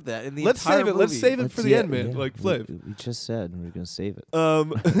anything of that in the let's entire save it. movie. Let's save it for the end, man. yeah. Like Flav. We just said we were going to save it.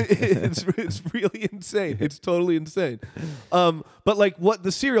 It's really insane. It's totally insane. But like what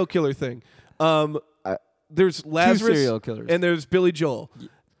the serial killer thing. There's Lazarus serial killers. and there's Billy Joel,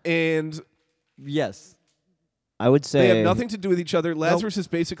 and Yes. I would say they have nothing to do with each other. Lazarus is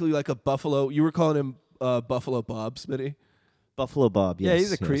basically like a buffalo. You were calling him Buffalo Bob, Smitty. Buffalo Bob. Yeah, Yes,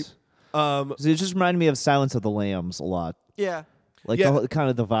 he's a creep. yes. Um, So it just reminded me of Silence of the Lambs a lot. Yeah. Like Yeah. the whole, kind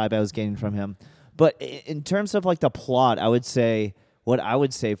of the vibe I was getting from him. But in terms of like the plot, I would say what I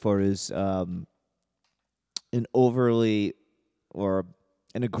would say for it is an overly or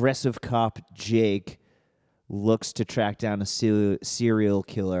an aggressive cop, Jake, looks to track down a serial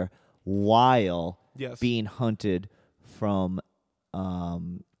killer while Yes. being hunted from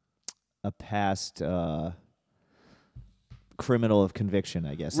a past criminal of conviction,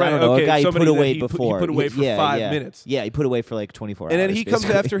 I guess. Right, I don't know, okay, a guy he somebody put that away he put- he before. put away for yeah, 5 yeah. minutes. Yeah, he put away for like 24 and hours. then he comes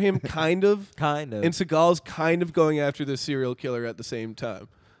basically. after him, kind of. Kind of. And Seagal's kind of going after the serial killer at the same time.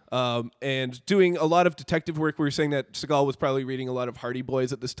 And doing a lot of detective work. We were saying that Seagal was probably reading a lot of Hardy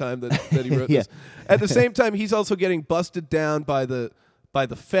Boys at this time that he wrote Yeah. this. At the same time, he's also getting busted down by the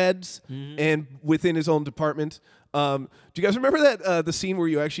feds and within his own department. Do you guys remember that the scene where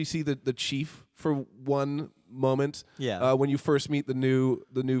you actually see the chief for one moment? Yeah. When you first meet the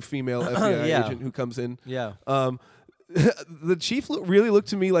new female FBI Yeah. agent who comes in. Yeah. The chief really looked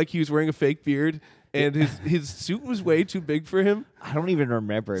to me like he was wearing a fake beard, and his suit was way too big for him. I don't even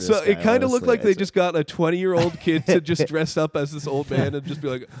remember this So guy, it kind of looked honestly. like they just got a 20-year-old kid to just dress up as this old man and just be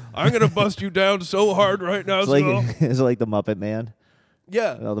like, "I'm gonna bust you down so hard right now." It's like Seagal." it's like the Muppet Man.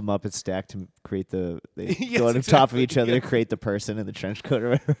 Yeah, All the Muppets stacked to create they Yes, go on top of exactly, each other yeah. to create the person in the trench coat or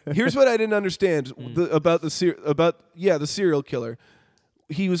whatever. here's what I didn't understand about the serial killer.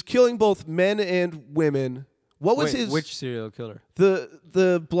 He was killing both men and women. What was Wait, his which serial killer?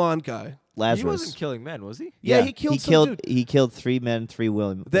 the blonde guy? Lazarus. He wasn't killing men, was he? Yeah, he killed some dude. He killed 3 men, 3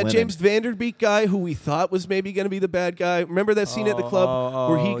 women. That James Vanderbeek guy who we thought was maybe going to be the bad guy. Remember that scene at the club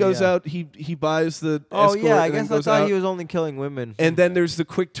where he goes yeah. out, he buys the Oh escort yeah, I and then guess I goes thought out. he was only killing women. And then there's the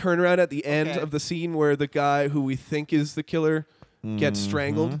quick turnaround at the end Okay. of the scene where the guy who we think is the killer gets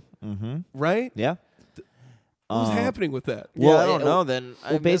strangled. Mm-hmm. Right? Yeah. What's happening with that? yeah, well, I don't it- know. Then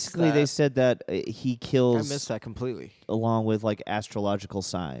I Well, missed basically, that. they said that he I kills missed that completely. along with like astrological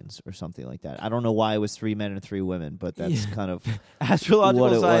signs or something like that. I don't know why it was 3 men and 3 women, but that's Yeah. kind of Astrological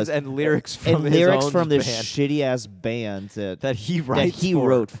what it signs was. and lyrics from and his lyrics own from this band shitty ass band that he writes. he for.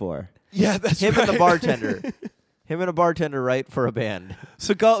 wrote for. Yeah, that's Him right. and the bartender. Him and a bartender write for a band.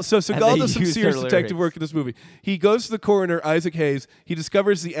 Seagal they does some use serious their detective lyrics. work in this movie. He goes to the coroner, Isaac Hayes. He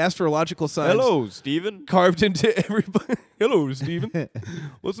discovers the astrological signs Stephen. carved into everybody. Hello, Stephen.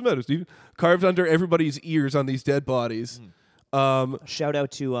 What's the matter, Stephen? Carved under everybody's ears on these dead bodies. Shout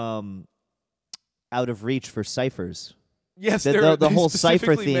out to Out of Reach for ciphers. Yes, The whole they cipher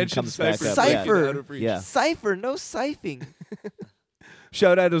specifically theme mentioned comes back ciphers up, being yeah. Cipher. out of reach. Yeah. Cipher, no siping.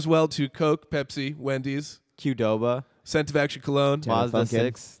 Shout out as well to Coke, Pepsi, Wendy's, Qdoba, Scent of Action Cologne. Mazda Mazda Funkin'.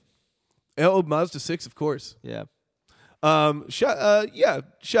 6. Oh, Mazda 6, of course. Yeah.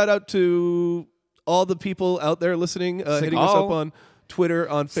 Shout out to all the people out there listening, hitting us up on Twitter,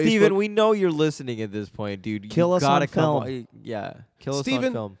 on Facebook. Steven, we know you're listening at this point, dude. Kill You us gotta on come film. Yeah, kill us Steven,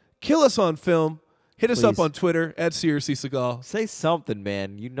 on film. kill us on film. Hit us up Please. on Twitter at Seriously Seagal. Say something,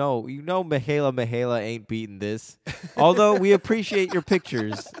 man. You know, Mihaela ain't beating this. Although we appreciate your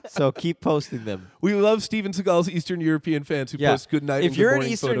pictures, so keep posting them. We love Steven Seagal's Eastern European fans who Yeah. post good night If and you're good in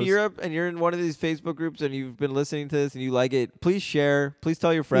morning Eastern photos. Europe and you're in one of these Facebook groups and you've been listening to this and you like it, please share. Please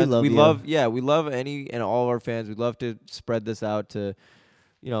tell your friends. love you. We love any and all of our fans. We'd love to spread this out to,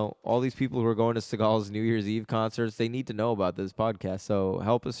 all these people who are going to Seagal's New Year's Eve concerts. They need to know about this podcast. So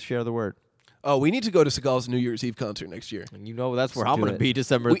help us share the word. Oh, we need to go to Seagal's New Year's Eve concert next year. And that's where Let's I'm do going to it. be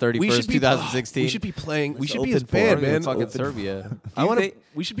December We 31st, should be- 2016. we should be playing. We Let's should be his open for band, it. man. Fucking Open. Serbia. I want to.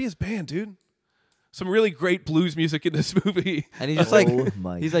 We should be his band, dude. Some really great blues music in this movie. And he's just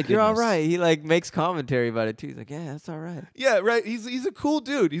my he's like, you're all goodness. right. He makes commentary about it too. He's like, yeah, that's all right. Yeah, right. He's a cool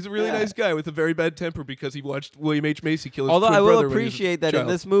dude. He's a really Yeah. nice guy with a very bad temper because he watched William H. Macy kill his Although twin I will brother when he was a appreciate that in child.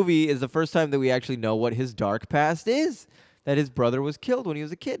 this movie is the first time that we actually know what his dark past is. That his brother was killed when he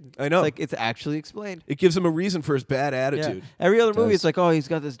was a kid. I know. It's actually explained. It gives him a reason for his bad Yeah. attitude. Every other movie, does. it's like, oh, he's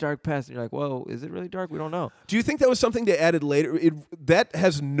got this dark past. And you're like, whoa, is it really dark? We don't know. Do you think that was something they added later? That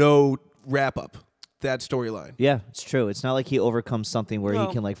has no wrap up. That storyline. Yeah, it's true. It's not like he overcomes something where No.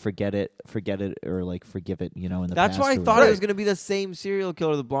 he can forget it, or forgive it. In the That's past. why I or thought whatever. it was going to be the same serial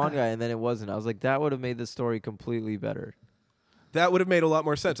killer, the blonde guy, and then it wasn't. I was like, that would have made the story completely better. That would have made a lot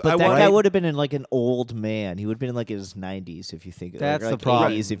more sense. But I that want. guy would have been in an old man. He would have been in his 90s if you think. That's or the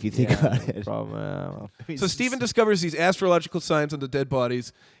problem. 80s if you think Yeah, about the it. problem. Well. So Stephen discovers these astrological signs on the dead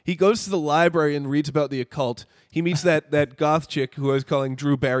bodies. He goes to the library and reads about the occult. He meets that goth chick who I was calling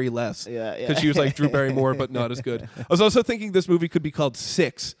Drew Barrymore. Yeah, yeah. Because she was like Drew Barrymore, but not as good. I was also thinking this movie could be called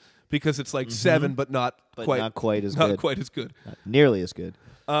Six because it's like seven, but not But quite not quite as not good. quite as good. Not nearly as good.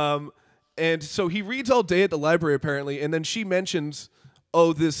 And so he reads all day at the library apparently, and then she mentions,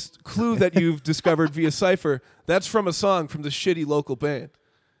 "Oh, this clue that you've discovered via cipher, that's from a song from the shitty local band."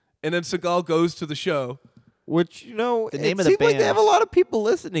 And then Seagal goes to the show. Which, The it name of the seems like they band. have a lot of people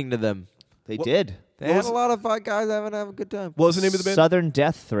listening to them. They What- did. They What had was a lot of guys having a good time. What was the name of the band? Southern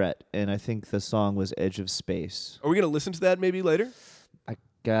Death Threat, and I think the song was Edge of Space. Are we going to listen to that maybe later?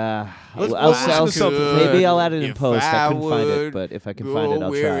 I'll listen to something. Maybe I'll add it in If post. I couldn't find would it, but if I can find it, go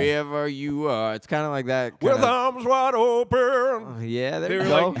I'll try. wherever you are. It's kind of like that. With kinda- arms wide open. Yeah, there They you were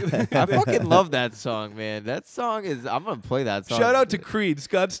go. like- I fucking love that song, man. That song is. I'm gonna play that song. Shout out to Creed,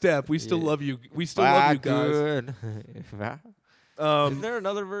 Scott Stapp. We still Yeah. love you. We still love you guys. Good. Is Um, there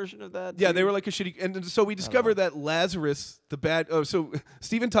another version of that? yeah, too? they were like a shitty. And so we discover that Lazarus, the bad. Oh, so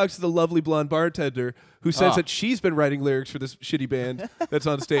Steven talks to the lovely blonde bartender who says Ah. that she's been writing lyrics for this shitty band that's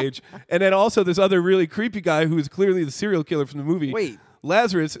on stage. And then also this other really creepy guy who is clearly the serial killer from the movie. Wait.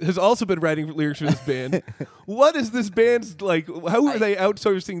 Lazarus has also been writing lyrics for this band. What is this band's like? How are they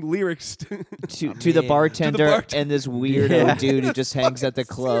outsourcing lyrics? to the man. bartender bartender. and this weirdo Yeah. dude who just hangs at the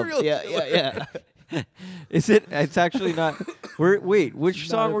club. serial Yeah, killer. yeah, yeah. Is it? It's actually not. Wait, which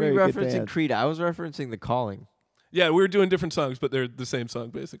It's not song a were you very good referencing? band. Creed. I was referencing The Calling. Yeah, we were doing different songs, but they're the same song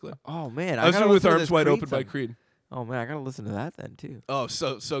basically. Oh man, I was gotta doing With listen to Arms this Wide Creed Open by song. Creed. Oh man, I gotta listen to that then too. Oh,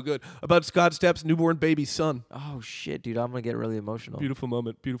 so good. About Scott Stapp's newborn baby son. Oh shit, dude, I'm gonna get really emotional. Beautiful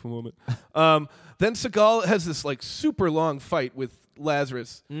moment. Beautiful moment. Then Seagal has this super long fight with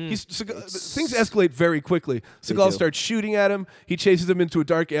Lazarus. Things escalate very quickly. Seagal do. starts shooting at him. He chases him into a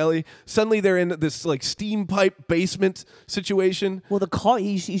dark alley. Suddenly they're in this steam pipe basement situation. Well, the car,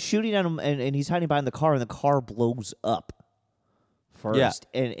 he's shooting at him, and he's hiding behind the car, and the car blows up first.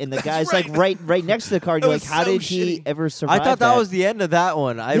 Yeah. And the guy's right next to the car. And That you're like, was how so did he shitty. ever survive I thought that was the end of that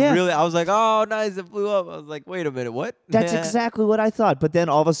one. I Yeah. was like, oh nice, it blew up. I was like, wait a minute, what? That's Yeah. exactly what I thought. But then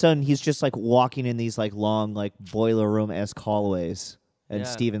all of a sudden, he's just walking in these long boiler room-esque hallways, and Yeah.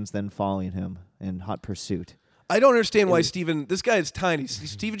 Steven's then following him in hot pursuit. I don't understand why Steven. This guy is tiny.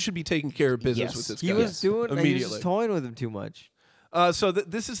 Steven should be taking care of business Yes. with this He guy. was doing. He was immediately. just toying with him too much. So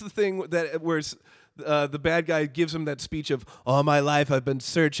this is the thing that where the bad guy gives him that speech of, "All my life I've been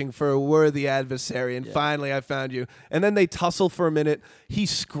searching for a worthy adversary, and finally I found you." And then they tussle for a minute. He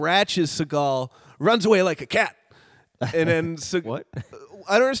scratches Seagal, runs away like a cat, and then What?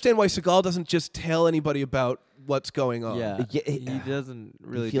 I don't understand why Seagal doesn't just tell anybody about what's going on. Yeah, Yeah, he doesn't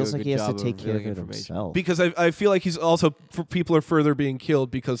really. He feels do a like good he has to job take care of revealing it information. himself. Because I feel like he's also people are further being killed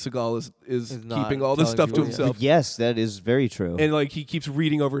because Seagal is Is not keeping all this telling stuff to people, yeah. himself. Yes, that is very true. And he keeps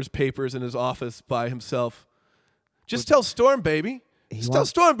reading over his papers in his office by himself. Just tell Storm, baby. Just tell wants-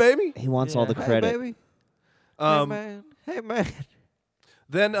 Storm, baby. he wants all the Hey, credit. baby. Um, Hey man. Hey man.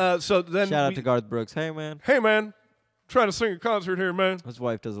 Then Shout out we- to Garth Brooks. Hey man. Hey man, trying to sing a concert here, man. His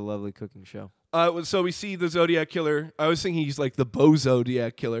wife does a lovely cooking show. So we see the Zodiac Killer. I was thinking he's like the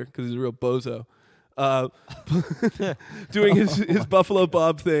Zodiac Killer because he's a real bozo. Doing his Buffalo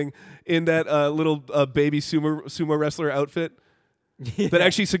Bob thing in that little baby sumo wrestler outfit. That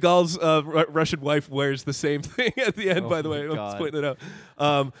actually Seagal's Russian wife wears the same thing at the end, by the way. I'm just pointing that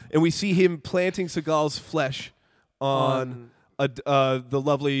out. And we see him planting Seagal's flesh on the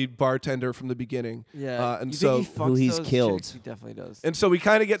lovely bartender from the beginning. Yeah. And you so think he fucks who he's those killed. chicks? He definitely does. And so we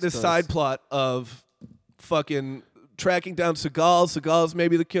kind of get this Does. side plot of fucking tracking down Seagal. Seagal's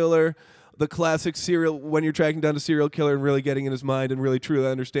maybe the killer. The classic serial, when you're tracking down a serial killer and really getting in his mind and really truly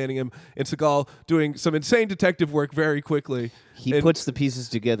understanding him. And Seagal doing some insane detective work very quickly. He And, puts the pieces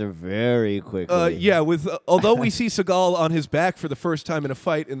together very quickly. yeah, with although we see Seagal on his back for the first time in a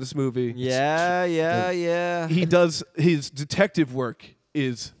fight in this movie. Yeah. He does his detective work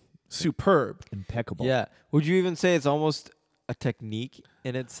is superb. Impeccable. Yeah. Would you even say it's almost a technique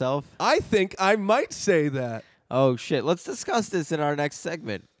in itself? I think I might say that. Oh shit. Let's discuss this in our next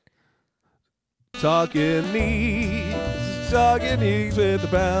segment. Talking knees with the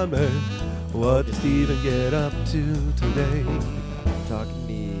brown man. What did Steven get up to today? Talking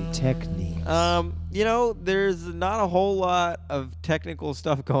knee. Techniques. There's not a whole lot of technical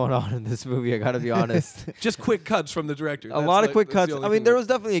stuff going on in this movie, I gotta be honest. Just quick cuts from the director. A lot of quick cuts. I mean, there was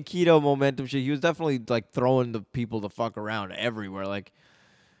definitely a keto momentum shit. He was definitely like throwing the people the fuck around everywhere, like,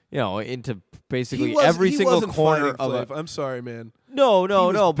 into basically every single corner of I'm sorry, man. No,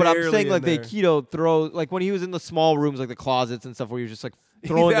 was but I'm barely saying in like they there. keto throw, like when he was in the small rooms, like the closets and stuff, where he was just like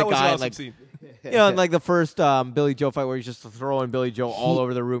throwing That the was guy, an awesome like scene. in like the first Billy Joe fight where he's just throwing Billy Joe all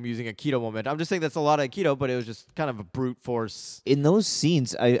over the room using a keto momentum. I'm just saying that's a lot of keto, but it was just kind of a brute force. In those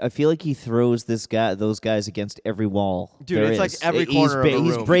scenes, I feel like he throws those guys against every wall. Dude, there it's like is. every corner of a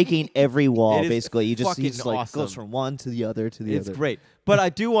He's room. breaking every wall, It is basically. He fucking goes awesome. from one to the other to the It's other. great. But I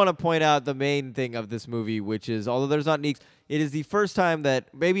do want to point out the main thing of this movie, which is, although there's not Neeks, it is the first time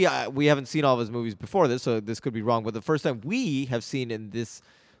that maybe we haven't seen all of his movies before this, so this could be wrong, but the first time we have seen in this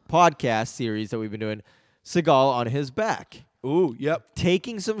podcast series that we've been doing, Seagal on his back. Ooh, yep.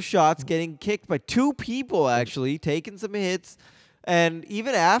 Taking some shots, getting kicked by two people, actually, taking some hits. And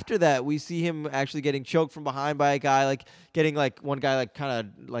even after that, we see him actually getting choked from behind by a guy, like getting like one guy like kind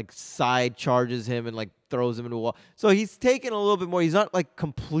of like side charges him and like throws him into a wall. So he's taken a little bit more. He's not like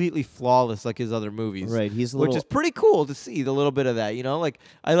completely flawless like his other movies. Right, he's a which little- is pretty cool to see the little bit of that. Like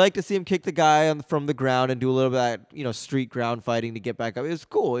I like to see him kick the guy from the ground and do a little bit of that, street ground fighting to get back up. It was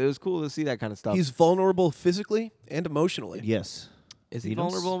cool. It was cool to see that kind of stuff. He's vulnerable physically and emotionally. Yes. Is he you don't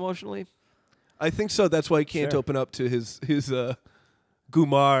vulnerable emotionally? I think so. That's why he can't Sure. open up to his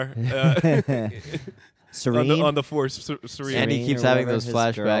Gumar Serene. on the force. Serene. And he Serene keeps or having whatever, those his girl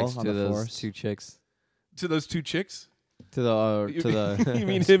flashbacks on to the those force. two chicks. To those two chicks. To the You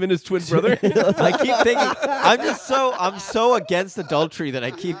mean him and his twin brother? I keep thinking I'm so against adultery that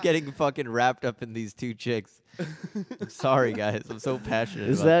I keep getting fucking wrapped up in these two chicks. I'm sorry, guys. I'm so passionate.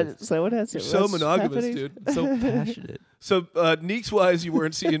 Is about that what has You're so monogamous, dude. this. So passionate. So Neeks wise, you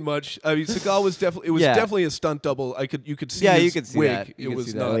weren't seeing much. I mean, Seagal was definitely Yeah. definitely a stunt double. You could see. Yeah, his you could see wig. that. It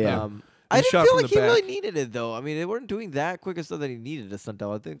was not. Oh, yeah. I It's didn't shot feel from like the he really back. needed it though. I mean, they weren't doing that quick of stuff that he needed a stunt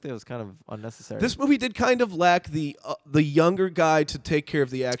double. I think that was kind of unnecessary. This movie did kind of lack the younger guy to take care of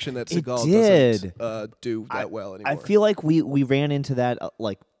the action that It Seagal did. doesn't do that well anymore. I feel like we ran into that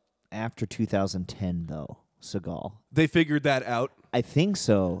like after 2010 though. Seagal. they figured that out. I think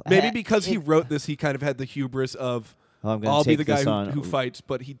so. Maybe because he wrote this, he kind of had the hubris of I'm gonna I'll be take the guy this on. who fights,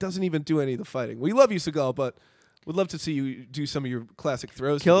 but he doesn't even do any of the fighting. We love you, Seagal, but we'd love to see you do some of your classic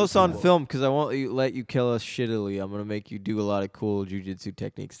throws. Kill to us these on people. film because I won't let you kill us shittily. I'm gonna make you do a lot of cool jujitsu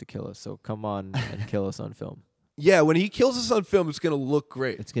techniques to kill us. So come on and kill us on film. Yeah, when he kills us on film, it's gonna look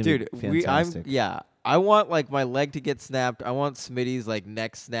great. It's gonna Dude, be fantastic. I want like my leg to get snapped. I want Smitty's like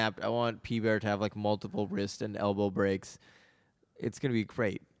neck snapped. I want P-Bear to have like multiple wrist and elbow breaks. It's gonna be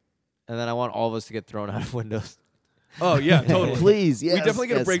great. And then I want all of us to get thrown out of windows. Oh yeah, totally. Please, yes. We're definitely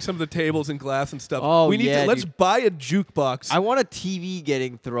gonna yes. break some of the tables and glass and stuff. Oh, we need yeah, to let's dude. buy a jukebox. I want a TV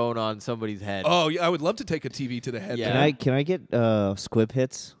getting thrown on somebody's head. Oh yeah, I would love to take a TV to the head. Yeah. Can I get squib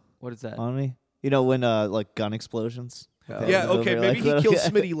hits What is that? on me? When like gun explosions. Yeah, They'll okay, be maybe like, he kills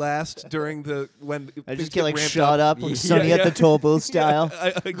Smitty last during when I things just get like ramped shot up Yeah, with Sonny at the Tobo style.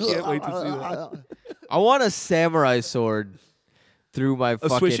 I can't wait to see that. I want a samurai sword through my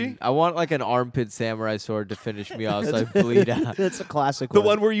fucking. swishy? I want like an armpit samurai sword to finish me off so I bleed out. That's a classic The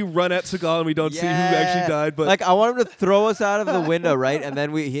one where you run at Seagal and we don't see who actually died, but like I want him to throw us out of the window, right? And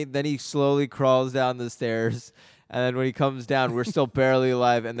then he slowly crawls down the stairs. And then when he comes down, we're still barely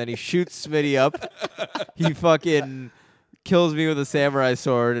alive. And then he shoots Smitty up. He fucking kills me with a samurai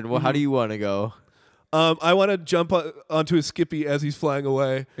sword, and how do you want to go? I want to jump onto his Skippy as he's flying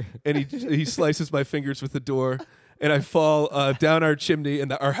away, and he slices my fingers with the door, and I fall down our chimney,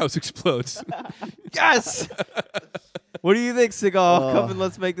 and our house explodes. Yes. What do you think, Seagal? Come and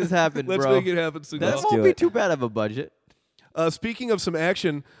let's make this happen, Let's bro. make it happen, Seagal. That won't do be it. too bad of a budget. Speaking of some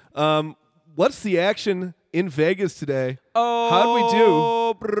action, what's the action in Vegas today? Oh, How'd we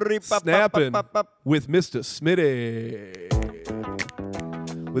do? Snapping with Mr. Smitty.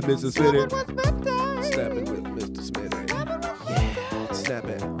 With Mr. Smitty. Snapping with Mr. Smitty. Yeah.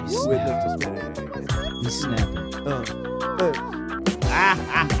 Snapping with Mr. Smitty. He's snapping.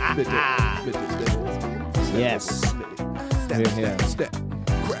 Mr. Smitty. Yes. Snap, Here, here. snap,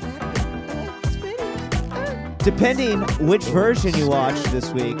 crack. Depending which version you watch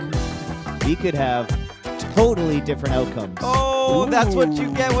this week, we could have totally different outcomes. Oh, that's what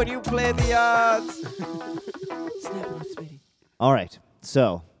you get when you play the odds. All right.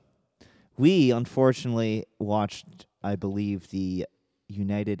 So, we unfortunately watched, I believe, the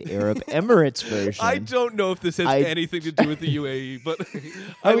United Arab Emirates version. I don't know if this has I- anything to do with the UAE, but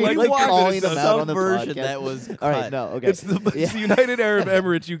I mean, like like the fact that calling it them does. out on Some the version podcast. that was All right, cut. no, okay. It's the United Arab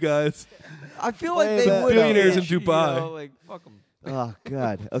Emirates, you guys. I feel like Way they back. would Billionaires in you Dubai. know, like fuck 'em. Oh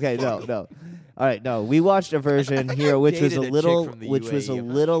God. Okay, no. All right, no. We watched a version think here I which was dated a a chick little, from the which was a UAE, I'm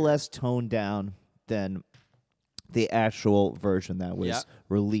not little less toned down than the actual version that was Yeah.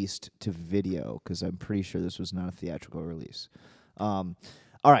 released to video, because I'm pretty sure this was not a theatrical release. All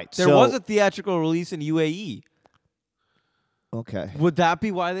right, There so was a theatrical release in UAE. okay. Would that be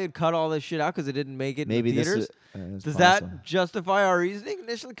why they'd cut all this shit out because it didn't make it Maybe in the this theaters? is. It's Does possible. that justify our reasoning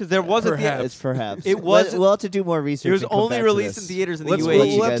initially? Because there was a Perhaps. theater. It's perhaps. It was- We'll have to do more research. It was and come only back to released in this. theaters in the Let's UAE. let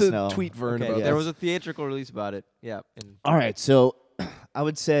you we'll have guys to know. tweet Vern Okay, about yes. there that. was a theatrical release about it. Yeah. And All right, so I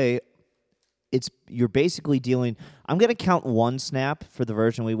would say you're basically dealing. I'm gonna count one snap for the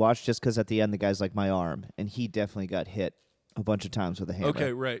version we watched, just because at the end the guy's like my arm, and he definitely got hit a bunch of times with a hammer.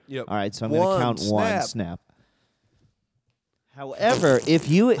 Okay, right. Yep. All right, so I'm One gonna count one snap. snap. However, if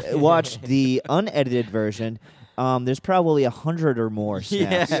you watch the unedited version, there's probably 100 or more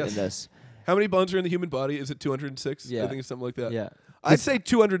snaps Yes. in this. How many bones are in the human body? Is it 206? Yeah. I think it's something like that. yeah. I'd say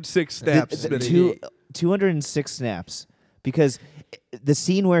 206 snaps. The Smitty. 206 snaps, because the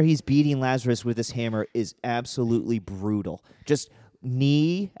scene where he's beating Lazarus with his hammer is absolutely brutal. Just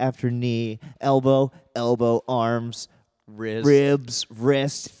knee after knee, elbow, arms, Wrist. ribs,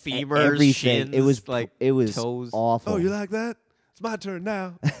 wrist, Femurs, everything. It was shins, like, it was toes. awful. Oh, you like that? It's my turn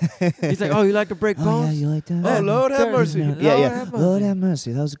now. He's like, oh, you like to break Oh, yeah, bones? you like that? Oh, Lord have mercy. Yeah, Lord yeah. have Lord mercy. have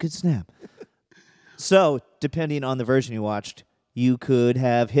mercy. That was a good snap. So, depending on the version you watched, you could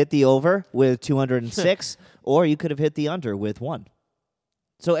have hit the over with 206, or you could have hit the under with 1.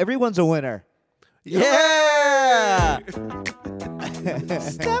 So everyone's a winner. Yeah.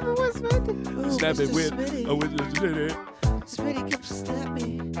 Snap it with Smitty.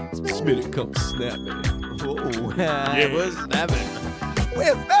 Smitty, come snap me. Whoa. Yeah. We're snapping.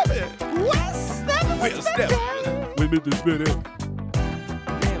 We're snapping. We're snapping. With Mr. Smitty.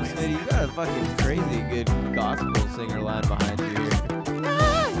 Damn, Smitty, you got a fucking crazy good gospel singer line behind you here.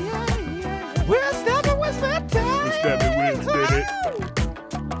 We're snapping with Smitty. We're snapping with Smitty.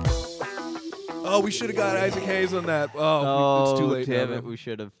 Oh, we should have got Isaac Hayes on that. Oh, it's too late. Damn now, it, though. we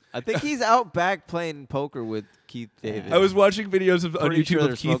should have. I think he's out back playing poker with Keith David. I was watching videos on Pretty YouTube sure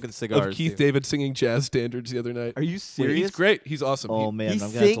they're of smoking Keith cigars, Keith too. David singing jazz standards the other night. Are you Wait, serious? He's great. He's awesome. Oh He- man, He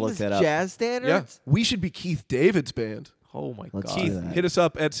I'm gonna have to look sings that up. jazz yeah, standards. we should be Keith David's band. Oh my Let's god. do Keith, that. hit us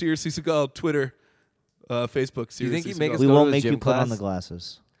up at Seriously Seagal, Twitter, Facebook. Do you think Seriously he'd make Seagal. us We go to won't the make you gym put on class? the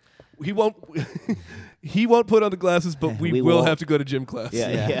glasses. He won't. He won't put on the glasses, but we, We will won't. have to go to gym class.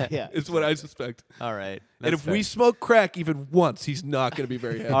 Yeah. It's what I suspect. All right. And That's if we smoke crack even once, he's not going to be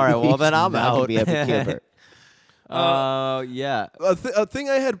very happy. All right. Well, then I'm Not gonna out. Be able to keep it. Yeah. A thing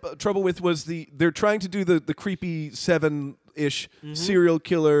I had trouble with was they're trying to do the creepy 7-ish serial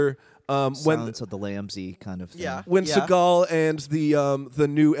killer when Silence of the Lambsy kind of thing. Yeah. when Seagal and the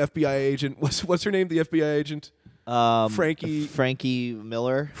new FBI agent what's her name, the FBI agent Frankie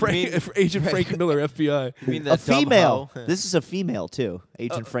Miller. Agent Frankie Miller, FBI. You mean A that dumb female. hoe? This is a female too.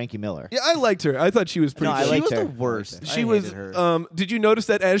 Agent Frankie Miller. Yeah, I liked her. I thought she was pretty No, I good. She liked was her. the worst. She I was. hated her. Did you notice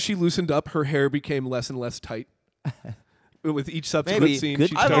that as she loosened up, her hair became less and less tight? With each subsequent Maybe. scene, Good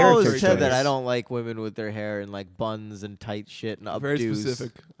she I've started character always very said tight. that I don't like women with their hair in like buns and tight shit and updos. Very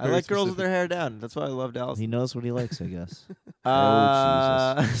specific. I Very like girls with specific. their hair down. That's why I loved Alice. He knows what he likes, I guess.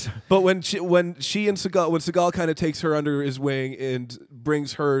 But when she and Seagal kind of takes her under his wing and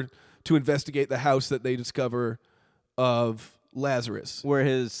brings her to investigate the house that they discover of Lazarus. where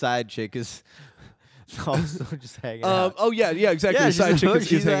his side chick is Also just hanging out. Oh yeah, exactly. Yeah, The side chick is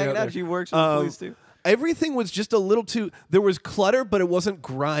she's hanging hanging out out. there. She works with the police too. Everything was just a little too. There was clutter, but it wasn't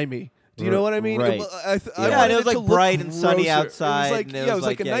grimy. Do you know what I mean? Right. I Yeah, wanted and it was to like look bright and sunny grosser. outside. It was like, and it was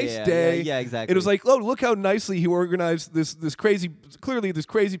like a yeah, nice yeah, day. Yeah, exactly. It was like, oh, look how nicely he organized this crazy, clearly this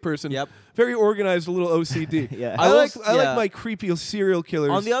crazy person. Yep. Very organized, a little OCD. Yeah. I like yeah. my creepy serial killers.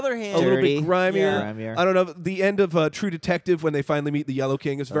 On the other a hand, little Dirty. bit grimier. Yeah. Grimier. I don't know. The end of True Detective when they finally meet the Yellow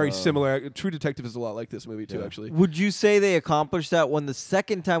King is very similar. True Detective is a lot like this movie too, actually. would you say they accomplished that when the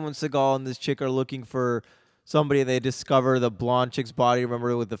second time when Seagal and this chick are looking for somebody, they discover the blonde chick's body?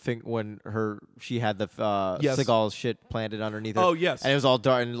 Remember with the when she had the Yes. Seagal's shit planted underneath her. Oh, yes. and it was all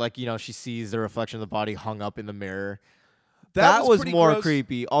dark, and like she sees the reflection of the body hung up in the mirror. That was pretty more gross.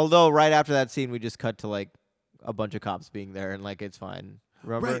 creepy. Although right after that scene, we just cut to like a bunch of cops being there, and like it's fine.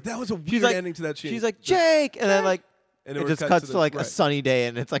 Remember? Right, that was a She's weird like- ending to that scene. She's like Jake, and then like. And It it just cut cuts to to like a right. sunny day,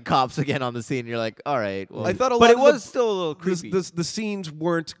 and it's like cops again on the scene. You're like, all right. Well, I thought a but lot it of was the- still a little creepy. The scenes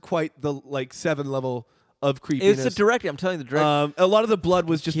weren't quite the like 7 level of It's creepiness. the directing. I'm telling you, the directing. A lot of the blood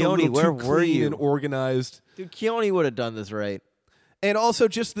was just a Keone, little where too were clean you? and organized. Dude, Keone would have done this right. And also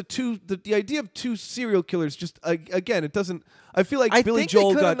just the idea of two serial killers. Just again, it doesn't. I feel like I Billy think they Joel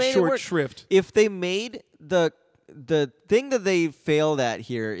could've got made it short work. shrift. If they made the thing that they failed at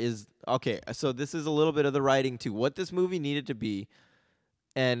here is okay. So this is a little bit of the writing too. What this movie needed to be,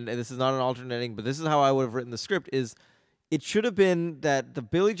 and this is not an alternating, but this is how I would have written the script. Is it should have been that the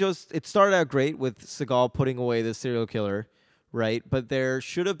Billy Joe. It started out great with Seagal putting away the serial killer, right? But there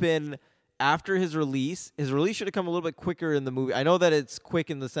should have been. After his release should have come a little bit quicker in the movie. I know that it's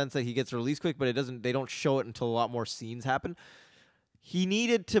quick in the sense that he gets released quick, but it doesn't. They don't show it until a lot more scenes happen. He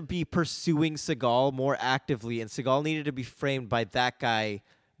needed to be pursuing Seagal more actively, and Seagal needed to be framed by that guy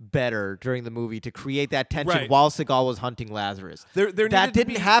better during the movie to create that tension Right. while Seagal was hunting Lazarus. There needed That to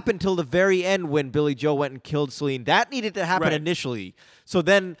didn't be- happen till the very end when Billy Joe went and killed Celine. That needed to happen Right. initially. So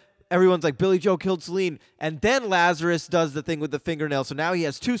then everyone's like, Billy Joe killed Celine. And then Lazarus does the thing with the fingernail. So now he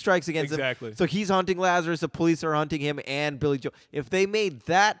has 2 strikes against Exactly. him. So he's hunting Lazarus. The police are hunting him and Billy Joe. If they made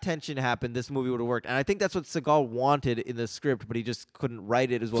that tension happen, this movie would have worked. And I think that's what Seagal wanted in the script, but he just couldn't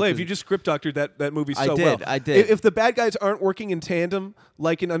write it as well. Flav, 'cause you just script doctored that movie I so did, well. I did. If the bad guys aren't working in tandem,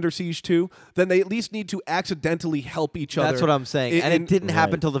 like in Under Siege 2, then they at least need to accidentally help each other. That's what I'm saying. And it didn't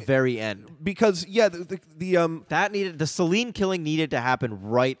happen till the very end. because the That needed the Celine killing needed to happen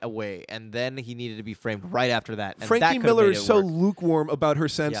right away, and then he needed to be framed right after that. And Frankie that could've Miller made is it so work. lukewarm about her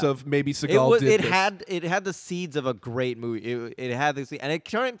sense Yeah. of maybe Seagal did it this. it had the seeds of a great movie. It had this, and it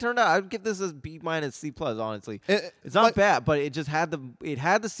turned out. I'd give this a B minus C plus. Honestly, it's not but- bad, but it just had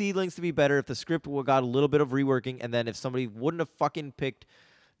the seedlings to be better if the script got a little bit of reworking, and then if somebody wouldn't have fucking picked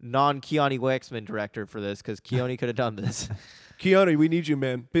non-Keone Waxman director for this, because Keone could have done this. Keone, we need you,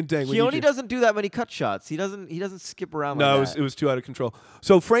 man. Bin dang, we need Keone you. doesn't do that many cut shots. He doesn't skip around. No, like it was too out of control.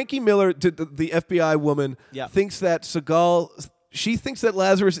 So Frankie Miller, the FBI woman, Yeah. thinks that Seagal. She thinks that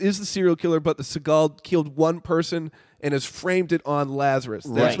Lazarus is the serial killer, but the Seagal killed one person and has framed it on Lazarus.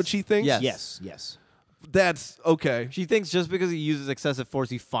 That's Right. what she thinks. Yes. Yes. That's okay. She thinks just because he uses excessive force,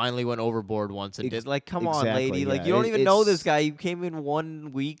 he finally went overboard once and did. Like, come on, exactly, lady. Like, yeah. you don't even know It's- this guy. You came in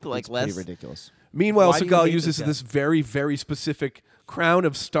 1 week, like It's less. pretty ridiculous. Meanwhile, Why do you Seagal hate uses this guy? this very, very specific crown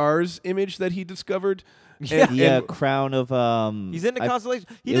of stars image that he discovered. Yeah. And- The and- He's crown of into constellation.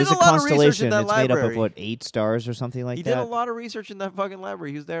 He it did was a a lot of research in constellation. that It's library. made up of what 8 stars or something like He that. did a lot of research in that fucking library.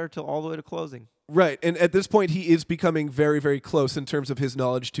 He was there till all the way to closing. right. And at this point, he is becoming very, very close in terms of his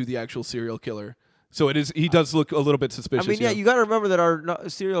knowledge to the actual serial killer. So it is. He does look a little bit suspicious. I mean, yeah, you got to remember that our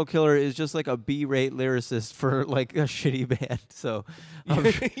serial killer is just like a B-rate lyricist for like a shitty band. So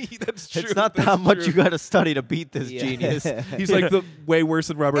That's true. it's not That's that much true. you got to study to beat this Yeah. genius. He's like the way worse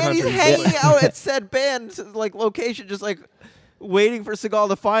than Robert And Hunter. he's He's hanging out at said band like location, just like waiting for Seagal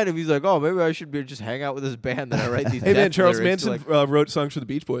to find him. He's like, oh, maybe I should just hang out with this band that I write these. Hey man, death Charles lyrics to, Manson like- wrote songs for the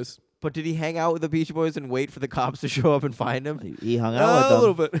Beach Boys. but did he hang out with the Beach Boys and wait for the cops to show up and find him? He hung out with A them.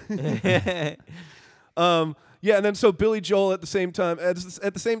 little bit. Yeah, and then so Billy Joel at the same time as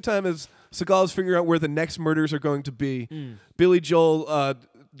Seagal's figuring out where the next murders are going to be, Billy Joel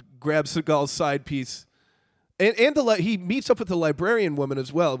grabs Seagal's side piece, and he meets up with the librarian woman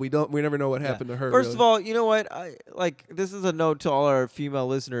as well. We never know what happened to her. First really. of all, you know what? This is a note to all our female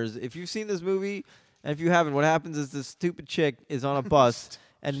listeners. If you've seen this movie, and if you haven't, what happens is this stupid chick is on a bus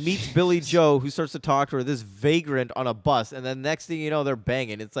and meets Billy Joe, who starts to talk to her, this vagrant on a bus, and then next thing you know, they're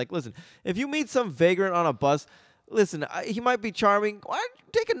banging. It's like, listen, if you meet some vagrant on a bus, listen, he might be charming. Why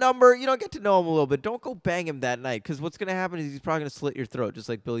take a number. Get to know him a little bit. Don't go bang him that night, because what's gonna happen is he's probably gonna slit your throat, just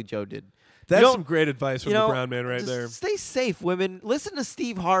like Billy Joe did. That's don't- some great advice from the brown man right just there. Stay safe, women. Listen to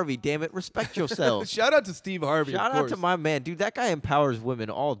Steve Harvey. Damn it, respect yourselves. Shout out to Steve Harvey. Shout of out course. to my man, dude. That guy empowers women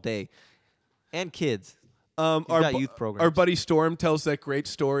all day, and kids. Our got youth programs. Our buddy Storm tells that great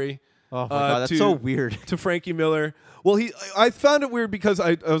story. Oh my god, that's so weird. To Frankie Miller. Well, I found it weird because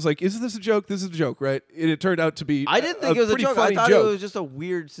I was like, is this a joke? This is a joke, right? And it turned out to be I didn't think it was a pretty joke. I funny thought joke. it was just a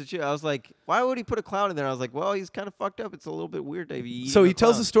weird situation. I was like, why would he put a clown in there? I was like, well, he's kind of fucked up. It's a little bit weird to be So eating he a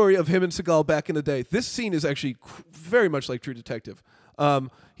tells clown. the story of him and Seagal back in the day. This scene is actually very much like True Detective.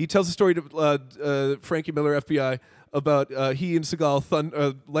 He tells the story to Frankie Miller, FBI, about he and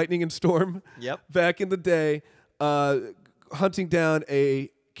Seagal, Lightning and Storm, Yep. back in the day, hunting down a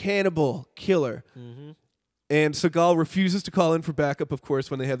cannibal killer. Mm-hmm. And Seagal refuses to call in for backup, of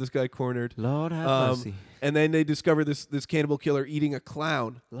course, when they have this guy cornered. Lord have mercy. And then they discover this cannibal killer eating a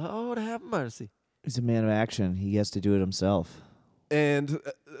clown. Lord have mercy. He's a man of action. He has to do it himself. And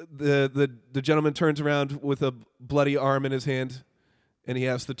the gentleman turns around with a bloody arm in his hand, and he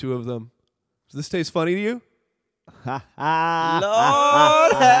asks the two of them, "Does this taste funny to you?"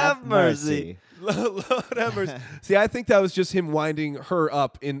 Lord have mercy. Lord have mercy. See, I think that was just him winding her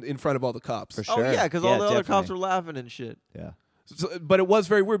up in front of all the cops. For sure. Oh yeah, because all the other cops definitely. were laughing and shit. Yeah. But it was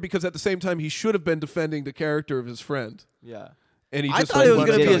very weird because at the same time he should have been defending the character of his friend, Yeah. and he I just thought it was wound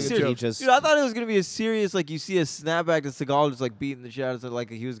gonna up be a telling serious. joke. Just- Dude, I thought it was gonna be a serious, like you see a snapback to Seagal just like beating the shit out of it, like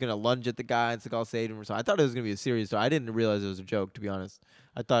he was gonna lunge at the guy and Seagal saved him or something. I thought it was gonna be a serious story. I didn't realize it was a joke, to be honest.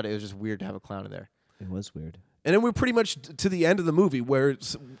 I thought it was just weird to have a clown in there. It was weird. And then we're pretty much to the end of the movie where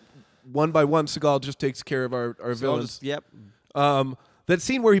one by one Seagal just takes care of our So villains. yep. That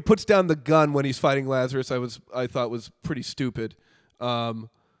scene where he puts down the gun when he's fighting Lazarus, I thought was pretty stupid.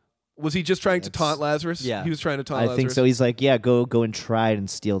 Was he just trying to taunt Lazarus? Yeah. He was trying to taunt I Lazarus. think so. He's like, yeah, go and try it and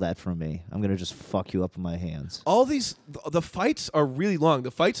steal that from me. I'm gonna just fuck you up in my hands. All these the fights are really long.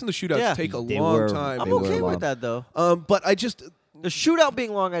 The fights and the shootouts Yeah. take a They long were- time. I'm They were okay long. with that though. But I just The shootout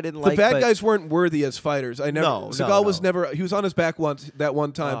being long, I didn't the like. bad but guys weren't worthy as fighters. I never. No, Seagal was no. never. He was on his back that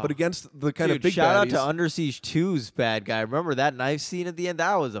one time, Oh. but against the kind Dude, of big shout out baddies. to Under Siege 2's bad guy. Remember that knife scene at the end?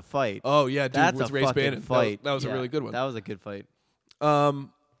 That was a fight. Oh yeah, dude, That's with a Race fucking Bannon. fight. That was a Yeah, really good one. That was a good fight.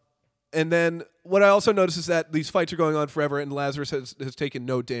 And then what I also noticed is that these fights are going on forever, and Lazarus has taken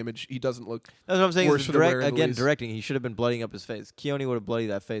no damage. He doesn't look. That's what I'm saying. Worse Is for the the wear and again, release. directing. He should have been blooding up his face. Keone would have bloodied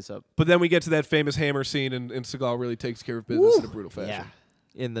that face up But then we get to that famous hammer scene, and Seagal really takes care of business in a brutal fashion.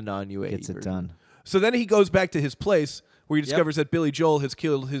 Yeah, in the non-UAE. gets it version. done. So then he goes back to his place where he discovers that Billy Joel has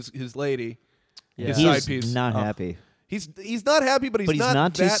killed his lady, his He's side piece. not happy. He's not happy, but he's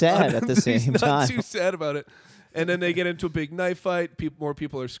not too that sad at the he's same not time. too sad about it. And then they get into a big knife fight. More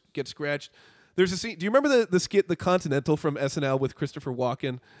people get scratched. There's a scene. Do you remember the skit, The Continental from SNL with Christopher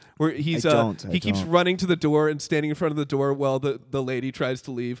Walken, where he's I he keeps don't. running to the door and standing in front of the door while the lady tries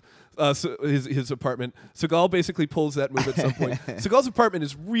to leave his apartment. Seagal basically pulls that move at some point. Seagal's apartment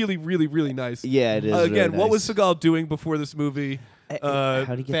is really, really, really nice. Yeah, it is. Again, really what nice. was Seagal doing before this movie? How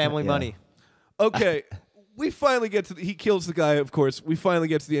do you get Family that? Yeah. money. Okay, we finally get to he kills the guy, of course. We finally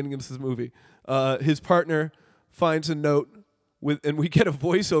get to the ending of this movie. His partner finds a note and we get a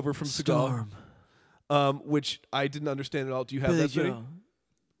voiceover from Seagal, which I didn't understand at all. Do you have that, Vinny?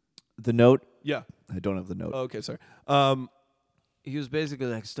 The note. Yeah. I don't have the note. Oh, okay, sorry. He was basically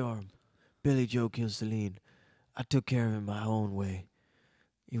like, Storm, Billy Joe killed Celine. I took care of him my own way.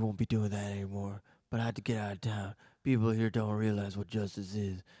 He won't be doing that anymore. But I had to get out of town. People here don't realize what justice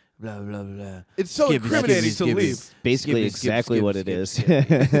is. Blah, blah, blah. It's so Skip it, incriminating skip to it, leave. skip Basically, Skip, skip, exactly skip, what skip, it is.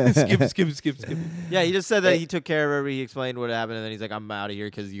 skip. Yeah, he just said that he took care of her. He explained what happened, and then he's like, "I'm out of here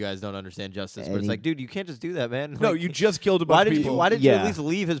because you guys don't understand justice." But And it's he- like, dude, you can't just do that, man. No, Like, you just killed a Why bunch of did people. you? Why did you Yeah. at least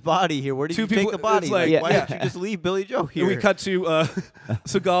leave his body here? Where did Two you people- take the body? it's like- Like, why yeah. didn't you just leave Billy Joe here? And we cut to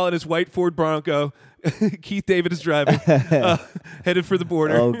Seagal and his white Ford Bronco. Keith David is driving, headed for the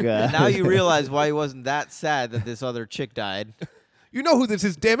border. Oh god. And now you realize why he wasn't that sad that this other chick died. You know who this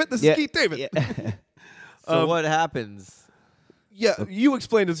is, damn it. This Yeah, is Keith David. yeah. So what happens? Yeah, you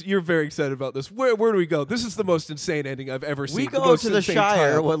explained this. You're very excited about this. Where do we go? This is the most insane ending I've ever seen. We The go most to the insane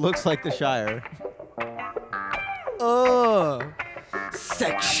Shire, tie-up. what looks like the Shire.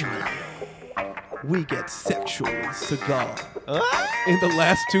 Sexually. We get sexual with Seagal Ah! in the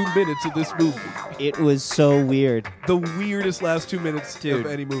last 2 minutes of this movie. It was so weird. The weirdest last 2 minutes Dude.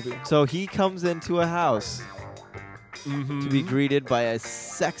 of any movie. So he comes into a house to Mm-hmm. be greeted by a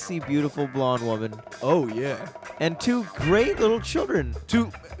sexy, beautiful blonde woman Oh, yeah. and two great little children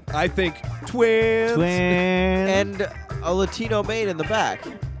Two, I think, twins. Twin. and a Latino maid in the back.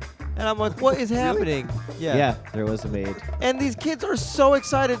 And I'm like, what is happening? Yeah, there was a maid. And these kids are so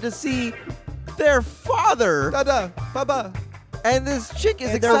excited to see their father. Dada, baba. And this chick is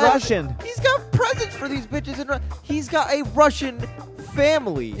And they're excited. Russian. He's got presents for these bitches. He's got a Russian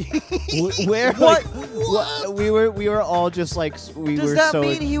family. Where? What? What? We were all just like we Does were that so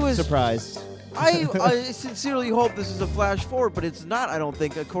mean he was- surprised. I sincerely hope this is a flash forward, but it's not, I don't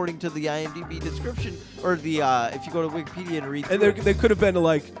think, according to the IMDb description or the if you go to Wikipedia and read And through they could have been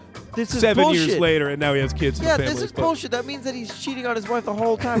like this is 7 bullshit. years later, and now he has kids. Yeah, and families, this is but- bullshit. That means that he's cheating on his wife the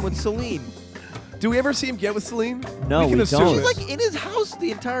whole time with Celine. Do we ever see him get with Celine? No, can we assume don't. She's it. like in his house the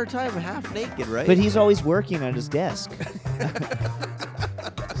entire time, half naked, right? But he's always working on his desk.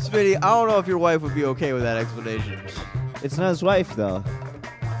 Smitty, I don't know if your wife would be okay with that explanation. It's not his wife though.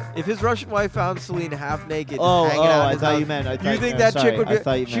 If his Russian wife found Celine half naked, Oh, hanging out in I his thought house, you meant. I you thought, think no, that sorry, chick would I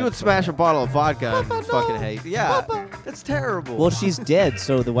thought you be? She meant- would smash a bottle of vodka and Papa, fucking no. hate. Yeah, Papa. that's terrible. Well, she's dead,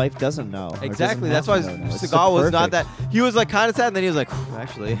 so the wife doesn't know. or doesn't exactly. have That's why to know. It's Seagal was not that. perfect- He was like kind of sad, and then he was like,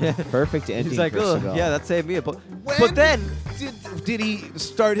 actually. perfect ending He's like, for ugh, Seagal. yeah, that saved me. But When then, did he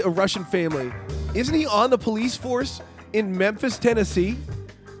start a Russian family? Isn't he on the police force in Memphis, Tennessee?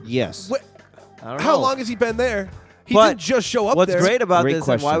 Yes. What, I don't know. how long has he been there? He But didn't just show up What's there. great about Great this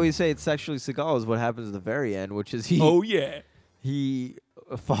and why question. we say it's sexually Seagal is what happens at the very end, which is he Oh yeah. he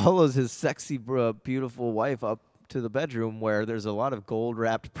follows his sexy, beautiful wife up to the bedroom where there's a lot of gold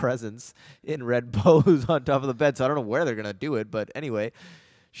wrapped presents in red bows on top of the bed. So I don't know where they're gonna do it, but anyway,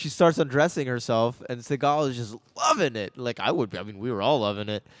 she starts undressing herself, and Seagal is just loving it. Like I would be. I mean, we were all loving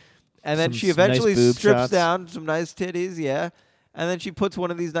it. And then Some she nice eventually boob strips shots. down some nice titties, yeah. And then she puts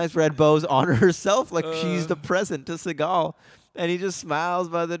one of these nice red bows on herself, like she's the present to Seagal. And he just smiles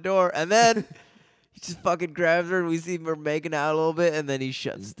by the door, and then he just fucking grabs her, and we see her making out a little bit, and then he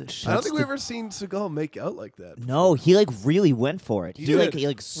shuts the. I don't think we've ever seen Seagal make out like that. No, he like really went for it. He He like did. he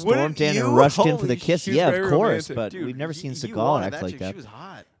like stormed in you? and rushed in for Holy the kiss. shit. Yeah, She was of very course. romantic. But Dude, we've never seen you Seagal wanted act like chick. that. She was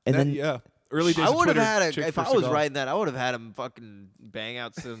hot. And then Yeah. Early days I of would have Twitter had chick if for I was Seagal. writing that. I would have had him fucking bang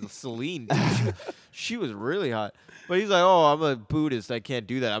out some Celine. Dude. She was really hot, but he's like, "Oh, I'm a Buddhist. I can't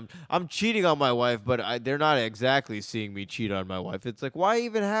do that. I'm cheating on my wife, but they're not exactly seeing me cheat on my wife." It's like, why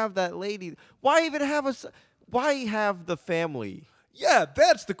even have that lady? Why even have Why have the family? Yeah,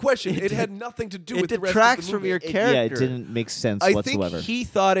 that's the question. It It had nothing to do it with the rest detracts of the from movie. your Yeah, character. it didn't make sense I whatsoever. think he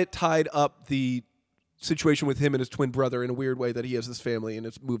thought it tied up the situation with him and his twin brother in a weird way that he has this family and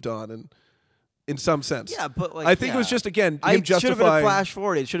it's moved on and in some sense. Yeah, but like, I think it was just again I him should have been a justifying flash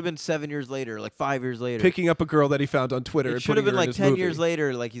forward. It should have been 7 years later, like 5 years later. picking up a girl that he found on Twitter It and should have putting been her in like his 10 movie. years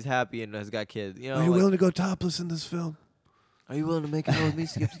later, like he's happy and has got kids. You know, Are you like, willing to go topless in this film? are you willing to make out with me?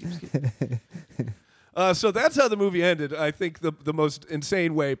 Skip, skip, skip. So that's how the movie ended. I think the most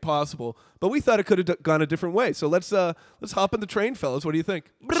insane way possible. But we thought it could have gone a different way. So let's hop in the train, fellas. What do you think?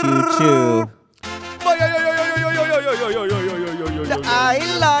 Choo choo. The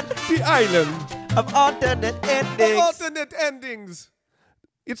island The island of alternate of endings. alternate endings.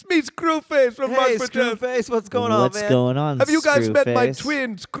 It's me, Screwface from Hey, Mark for Death. Screwface, what's going on, What's man? going on? Have you guys met my Screwface?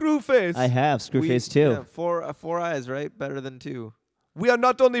 twin, Screwface? I have Screwface too. Yeah, four eyes, right? Better than two. We are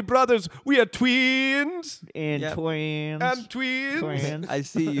not only brothers, we are twins And Yep. twins. and twins. Twins. I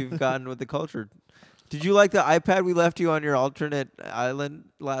see you've gotten with the culture. Did you like the iPad we left you on your alternate island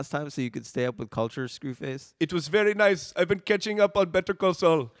last time so you could stay up with culture, Screwface? It was very nice. I've been catching up on Better Call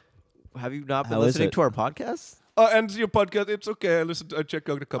Saul. Have you not been How is listening it? to our podcast? And your podcast, it's okay. I check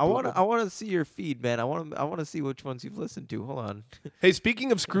out a couple of them. I want to see your feed, man. I want to see which ones you've listened to. Hold on. Hey,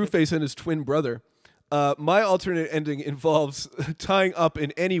 speaking of Screwface and his twin brother, my alternate ending involves tying up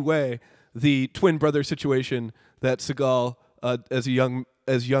in any way the twin brother situation that Seagal, as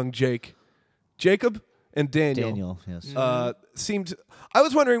young Jacob and Daniel, Daniel, yes. seemed. I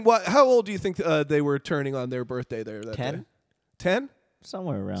was wondering how old do you think they were turning on their birthday there that 10? day? 10?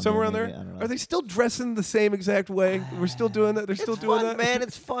 Somewhere around Somewhere there. around maybe, I don't know. there? Are they still dressing the same exact way? We're still doing that? They're still It's doing fun, that? man.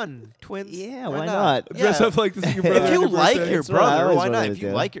 It's fun. Twins. Yeah, why why not? Dress Yeah. up like this is your brother. If on you your like birthday. your That's what I brother, always why not? wanted If to you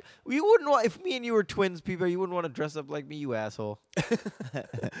do. like your, you wouldn't want. If me and you were twins, people, you wouldn't want to dress up like me, you asshole.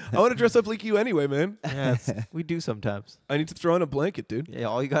 I want to dress up like you anyway, man. Yeah, we do sometimes. I need to throw on a blanket, dude. Yeah,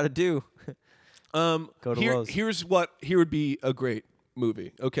 all you got to do. Go to Lowe's. Here would be a great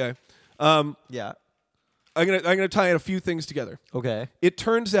movie. Okay, Yeah. I'm gonna tie in a few things together. Okay. It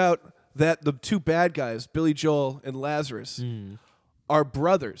turns out that the two bad guys, Billy Joel and Lazarus, are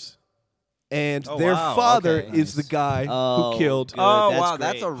brothers, and Oh, their wow, father okay. is the guy Oh, who killed good. Oh that's wow,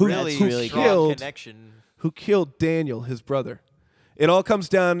 that's great. a Who- really, who really strong killed- connection. Daniel, his brother. It all comes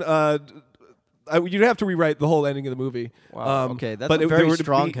down. You'd have to rewrite the whole ending of the movie. Wow, okay, that's but a there very would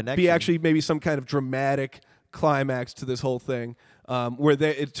strong be connection. actually maybe some kind of dramatic climax to this whole thing. where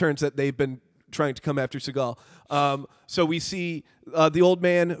it turns that they've been trying to come after Seagal. So we see the old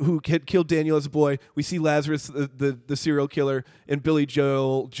man who had killed Daniel as a boy. We see Lazarus, the serial killer, and Billy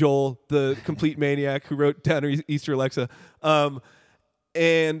Joel, the complete maniac who wrote down Easter Alexa.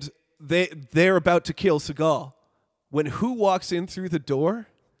 And they're about to kill Seagal. When who walks in through the door?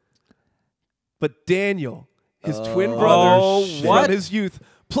 But Daniel, his twin brother what? from his youth,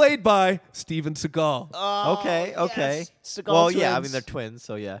 played by Steven Seagal. Okay. yes. Seagal Well, yeah, I twins. mean they're twins,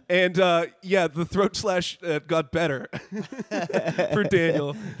 so yeah. And the throat slash got better for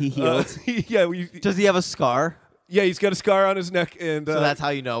Daniel. He healed. Does he have a scar? He's got a scar on his neck, and So that's how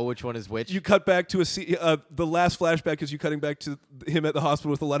you know which one is which. you cut back to the last flashback is you cutting back to him at the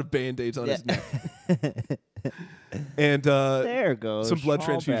hospital with a lot of band-aids on his neck. And There goes. some blood all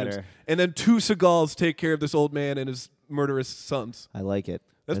transfusions. better. And then 2 Seagals take care of this old man and his murderous sons. I like it.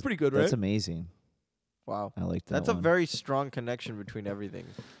 That's pretty good, right? That's amazing. Wow. I like that. That's a one. very strong connection between everything.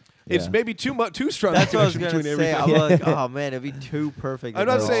 It's Yeah. maybe too strong That's a what I was connection going to between say. everything. I'm like, oh man, it'd be too perfect. I'm if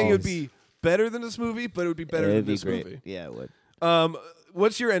not they're saying all- it would be better than this movie, but it would be better It'd than be this great. movie. Yeah, it would.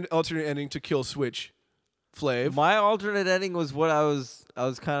 What's your alternate ending to Kill Switch, Flav? My alternate ending was what I was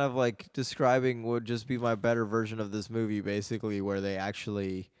kind of like describing would just be my better version of this movie, basically, where they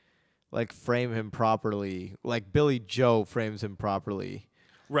actually like frame him properly, like Billy Joe frames him properly,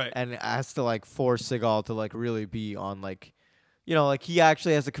 Right. and has to like force Seagal to like really be on like, you know, like he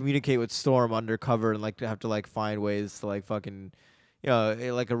actually has to communicate with Storm undercover and like to have to like find ways to like fucking, you know,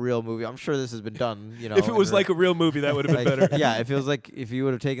 like a real movie. I'm sure this has been done, you know. If it was like a real movie, that would have been better. Yeah, if it was like if you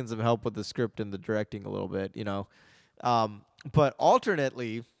would have taken some help with the script and the directing a little bit, you know. But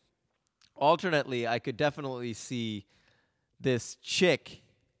alternately, I could definitely see this chick,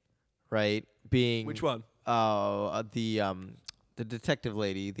 right, being Which one? The detective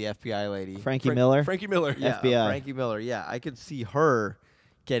lady, the FBI lady, Frankie Miller. Frankie Miller. yeah, FBI. Frankie Miller. Yeah, I could see her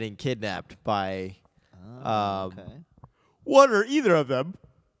getting kidnapped by Okay. one or either of them.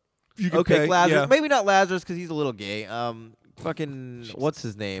 You could Okay, pick Lazarus. yeah. Maybe not Lazarus because he's a little gay. Fucking what's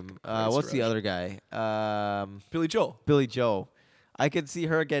his name? Christ, What's the Rush. other guy? Billy Joel. Billy Joe. I could see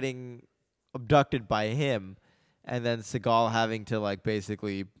her getting abducted by him, and then Seagal having to like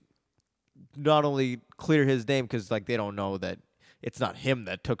basically not only clear his name because like they don't know that it's not him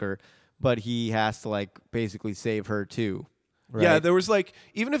that took her, but he has to like basically save her too. Right? Yeah, there was like,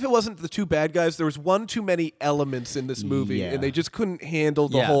 even if it wasn't the 2 bad guys, there was one too many elements in this movie, Yeah. and they just couldn't handle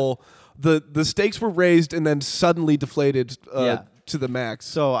the Yeah. whole. The stakes were raised and then suddenly deflated Yeah. to the max.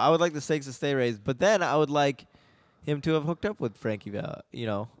 So I would like the stakes to stay raised, but then I would like him to have hooked up with Frankie.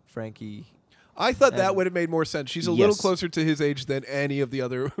 Frankie. I thought that And- would have made more sense. She's a little Yes. closer to his age than any of the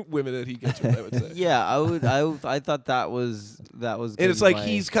other women that he gets with, I would say. Yeah, I thought that was And it's like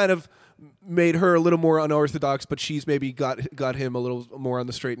he's kind of made her a little more unorthodox, but she's maybe got him a little more on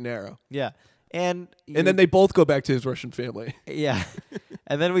the straight and narrow. yeah, and And then they both go back to his Russian family. yeah,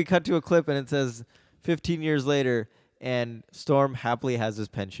 and then we cut to a clip and it says 15 years later, and Storm happily has his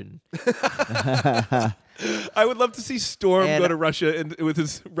pension. I would love to see Storm And- go to Russia with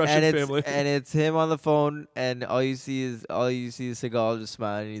his Russian and family. and it's him on the phone, and all you see is Seagal just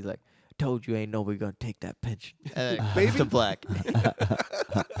smiling, and he's like, "Told you ain't nobody gonna take that pension." And then Baby. to black.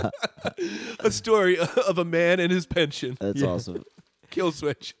 A story of a man and his pension. That's Yeah. awesome. Kill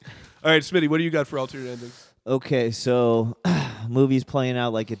switch. All right, Smitty, what do you got for alternate endings? Okay, so movie's playing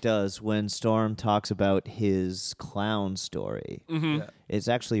out like it does when Storm talks about his clown story. Mm-hmm. Yeah. It's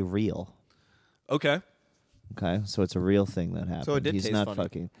actually real. Okay. Okay, so it's a real thing that happened. So it did He's taste not funny.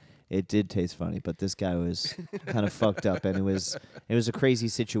 fucking. It did taste funny, but this guy was kind of fucked up, and it was a crazy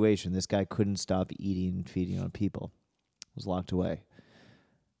situation. This guy couldn't stop eating and feeding on people. Was locked away.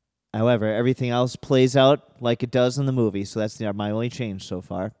 However, everything else plays out like it does in the movie, so that's my only change so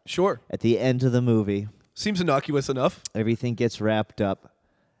far. Sure. At the end of the movie, Seems innocuous enough. everything gets wrapped up.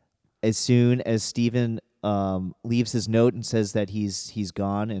 As soon as Steven leaves his note and says that he's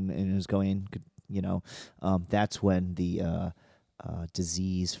gone and is going, that's when the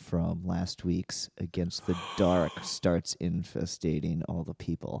disease from last week's Against the Dark starts infestating all the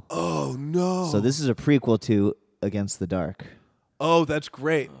people. Oh, no. So this is a prequel to Against the Dark. Oh, that's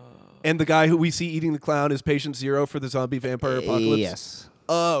great. And the guy who we see eating the clown is patient 0 for the zombie vampire apocalypse? Yes.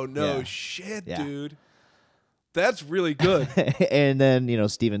 Oh, no Yeah. shit, Yeah. dude. That's really good. And then,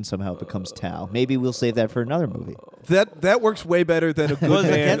 Steven somehow becomes Tao. Maybe we'll save that for another movie. that works way better than a good Was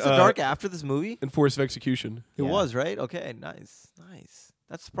man Against the Dark after this movie? in Force of Execution. It Yeah. was, right? Okay, nice.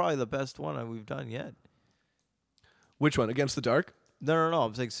 That's probably the best one we've done yet. Which one? Against the Dark? No.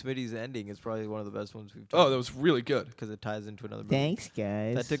 I'm saying Smitty's ending is probably one of the best ones we've done. Oh, that was really good. because it ties into another movie. Thanks,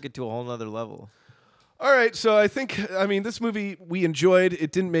 guys. That took it to a whole nother level. All right, so I mean, this movie we enjoyed.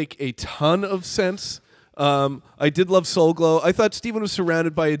 It didn't make a ton of sense. I did love Soul Glow. I thought Steven was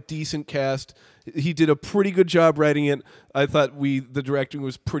surrounded by a decent cast. He did a pretty good job writing it. I thought the directing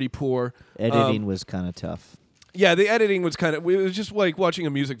was pretty poor. Editing was kind of tough. Yeah, the editing was it was just like watching a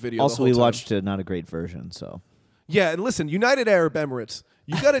music video. Also, the whole we time. watched not a great version, so. Yeah, and listen, United Arab Emirates,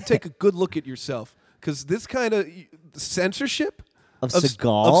 you got to take a good look at yourself because this kind of censorship Of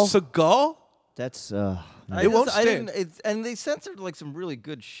Seagal? of Seagal. That's It won't stand. And they censored like some really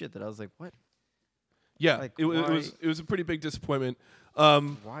good shit that I was like, what? Yeah, Like, it why? was a pretty big disappointment.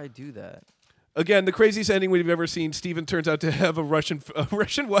 Why do that? Again, the craziest ending we've ever seen. Steven turns out to have a Russian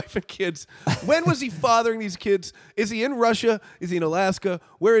wife and kids. When was he fathering these kids? Is he in Russia? Is he in Alaska?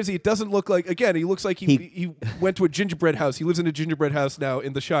 Where is he? It doesn't look like. Again, he looks like he went to a gingerbread house. He lives in a gingerbread house now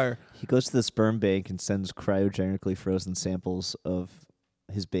in the Shire. he goes to the sperm bank and sends cryogenically frozen samples of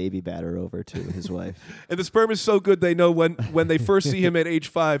his baby batter over to his wife. And the sperm is so good they know when they first see him at age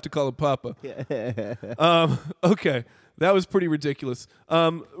 5 to call him Papa. Okay, that was pretty ridiculous.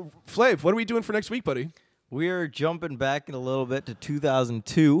 Flav, what are we doing for next week, buddy? We're jumping back in a little bit to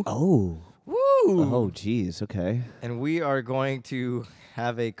 2002. Oh. Woo! Oh, geez. Okay. And we are going to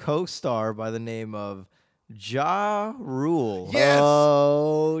have a co-star by the name of Ja Rule. Yes!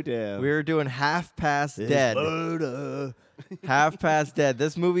 Oh, damn. We're doing Half Past Dead. Half Past Dead.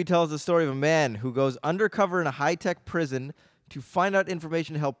 This movie tells the story of a man who goes undercover in a high-tech prison to find out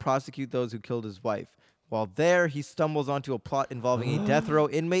information to help prosecute those who killed his wife. While there, he stumbles onto a plot involving a death row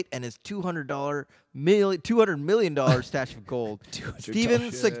inmate and his $200 million stash of gold. Steven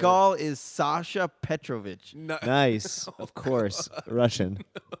Seagal is Sasha Petrovich. Nice. Of course. Russian.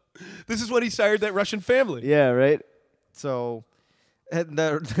 This is when he sired that Russian family. Yeah, right? So, and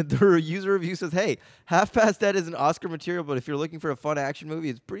the user review says, hey, Half Past Dead isn't Oscar material, but if you're looking for a fun action movie,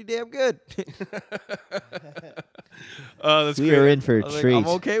 it's pretty damn good. That's We great. are in for a I was like, treat. I'm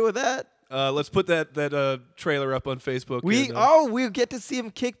okay with that. Let's put that trailer up on Facebook. We and, get to see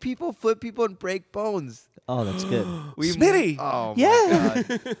him kick people, flip people, and break bones. Oh, that's good. Smitty! Oh Yeah. my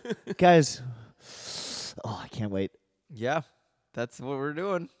god. Guys. Oh, I can't wait. Yeah, that's what we're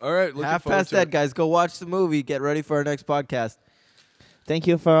doing. All right, looking Half forward Past to Dead, it. guys. Go watch the movie. Get ready for our next podcast. Thank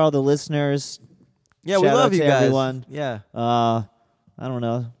you for all the listeners. Yeah, we Shout love out you to guys. everyone. Yeah. I don't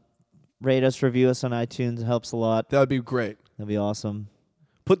know. Rate us, review us on iTunes. It helps a lot. That would be great. That'd be awesome.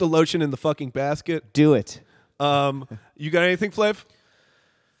 Put the lotion in the fucking basket. Do it. You got anything, Flav?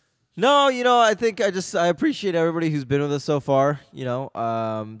 No, I think I appreciate everybody who's been with us so far.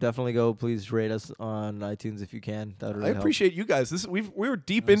 Definitely go. Please rate us on iTunes if you can. That would really I help. appreciate you guys. We're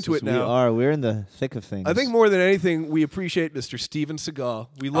deep into it now. We're in the thick of things. I think more than anything, we appreciate Mr. Steven Seagal.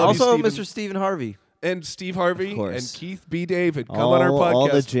 We love Also, you, Steven. Mr. Stephen Harvey. And Steve Harvey Of course. and Keith B. David. Come on our podcast. All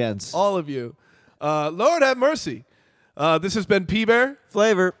the gents. All of you. Lord have mercy. This has been P-Bear,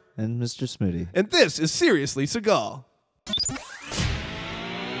 Flavor. And Mr. Smoothie. and this is Seriously Seagal.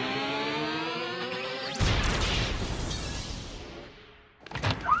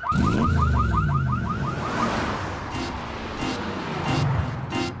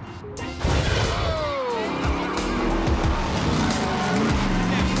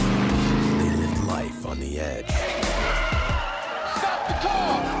 They lived life on the edge. Stop the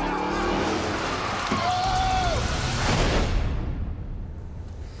car!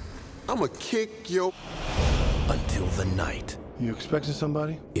 I'ma kick your... Until the night, You expecting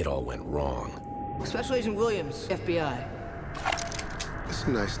somebody? it all went wrong. Special Agent Williams, FBI. It's a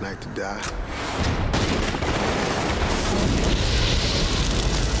nice night to die.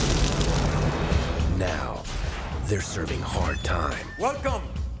 Now, they're serving hard time Welcome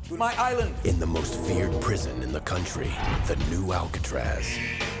to my island. in the most feared prison in the country, the new Alcatraz.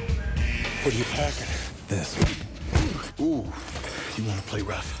 What are you packing? This. Ooh, you wanna play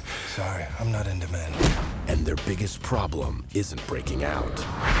rough? Sorry, I'm not into men. And their biggest problem isn't breaking out.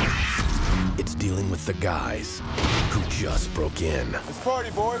 It's dealing with the guys who just broke in. Let's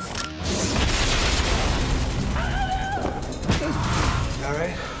party, boys. All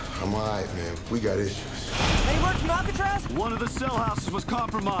right? I'm all right, man. We got issues. Any word from Alcatraz? One of the cell houses was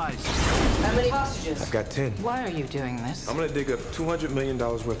compromised. How many hostages? Got 10. Why are you doing this? I'm gonna dig up $200 million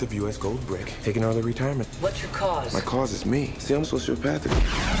worth of U.S. gold brick, taking early retirement. What's your cause? My cause is me. See, I'm sociopathic.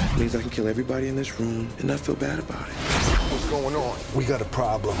 Means I can kill everybody in this room and not feel bad about it. What's going on? We got a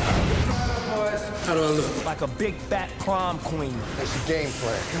problem. How do I look? Like a big fat prom queen. That's the game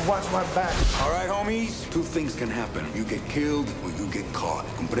plan. You watch my back. All right, homies. Two things can happen. You get killed or you get caught.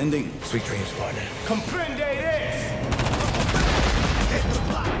 Comprending? Sweet dreams, partner. Comprende this!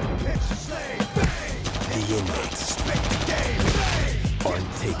 The inmates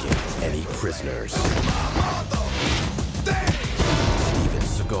aren't taking any prisoners. Steven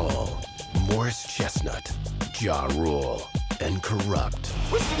Seagal, Morris Chestnut, Ja Rule, and Corrupt.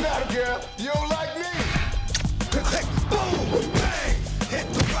 What's the matter, girl? You don't like me? Boom! Bang! Hit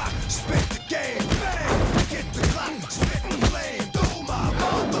the rock, spit the game. Bang! Get the clock, spit the flame. Do my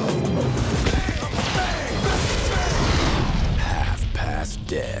mother. Bang! Bang! Bang! Half past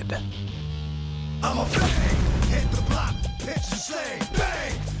dead. I'm a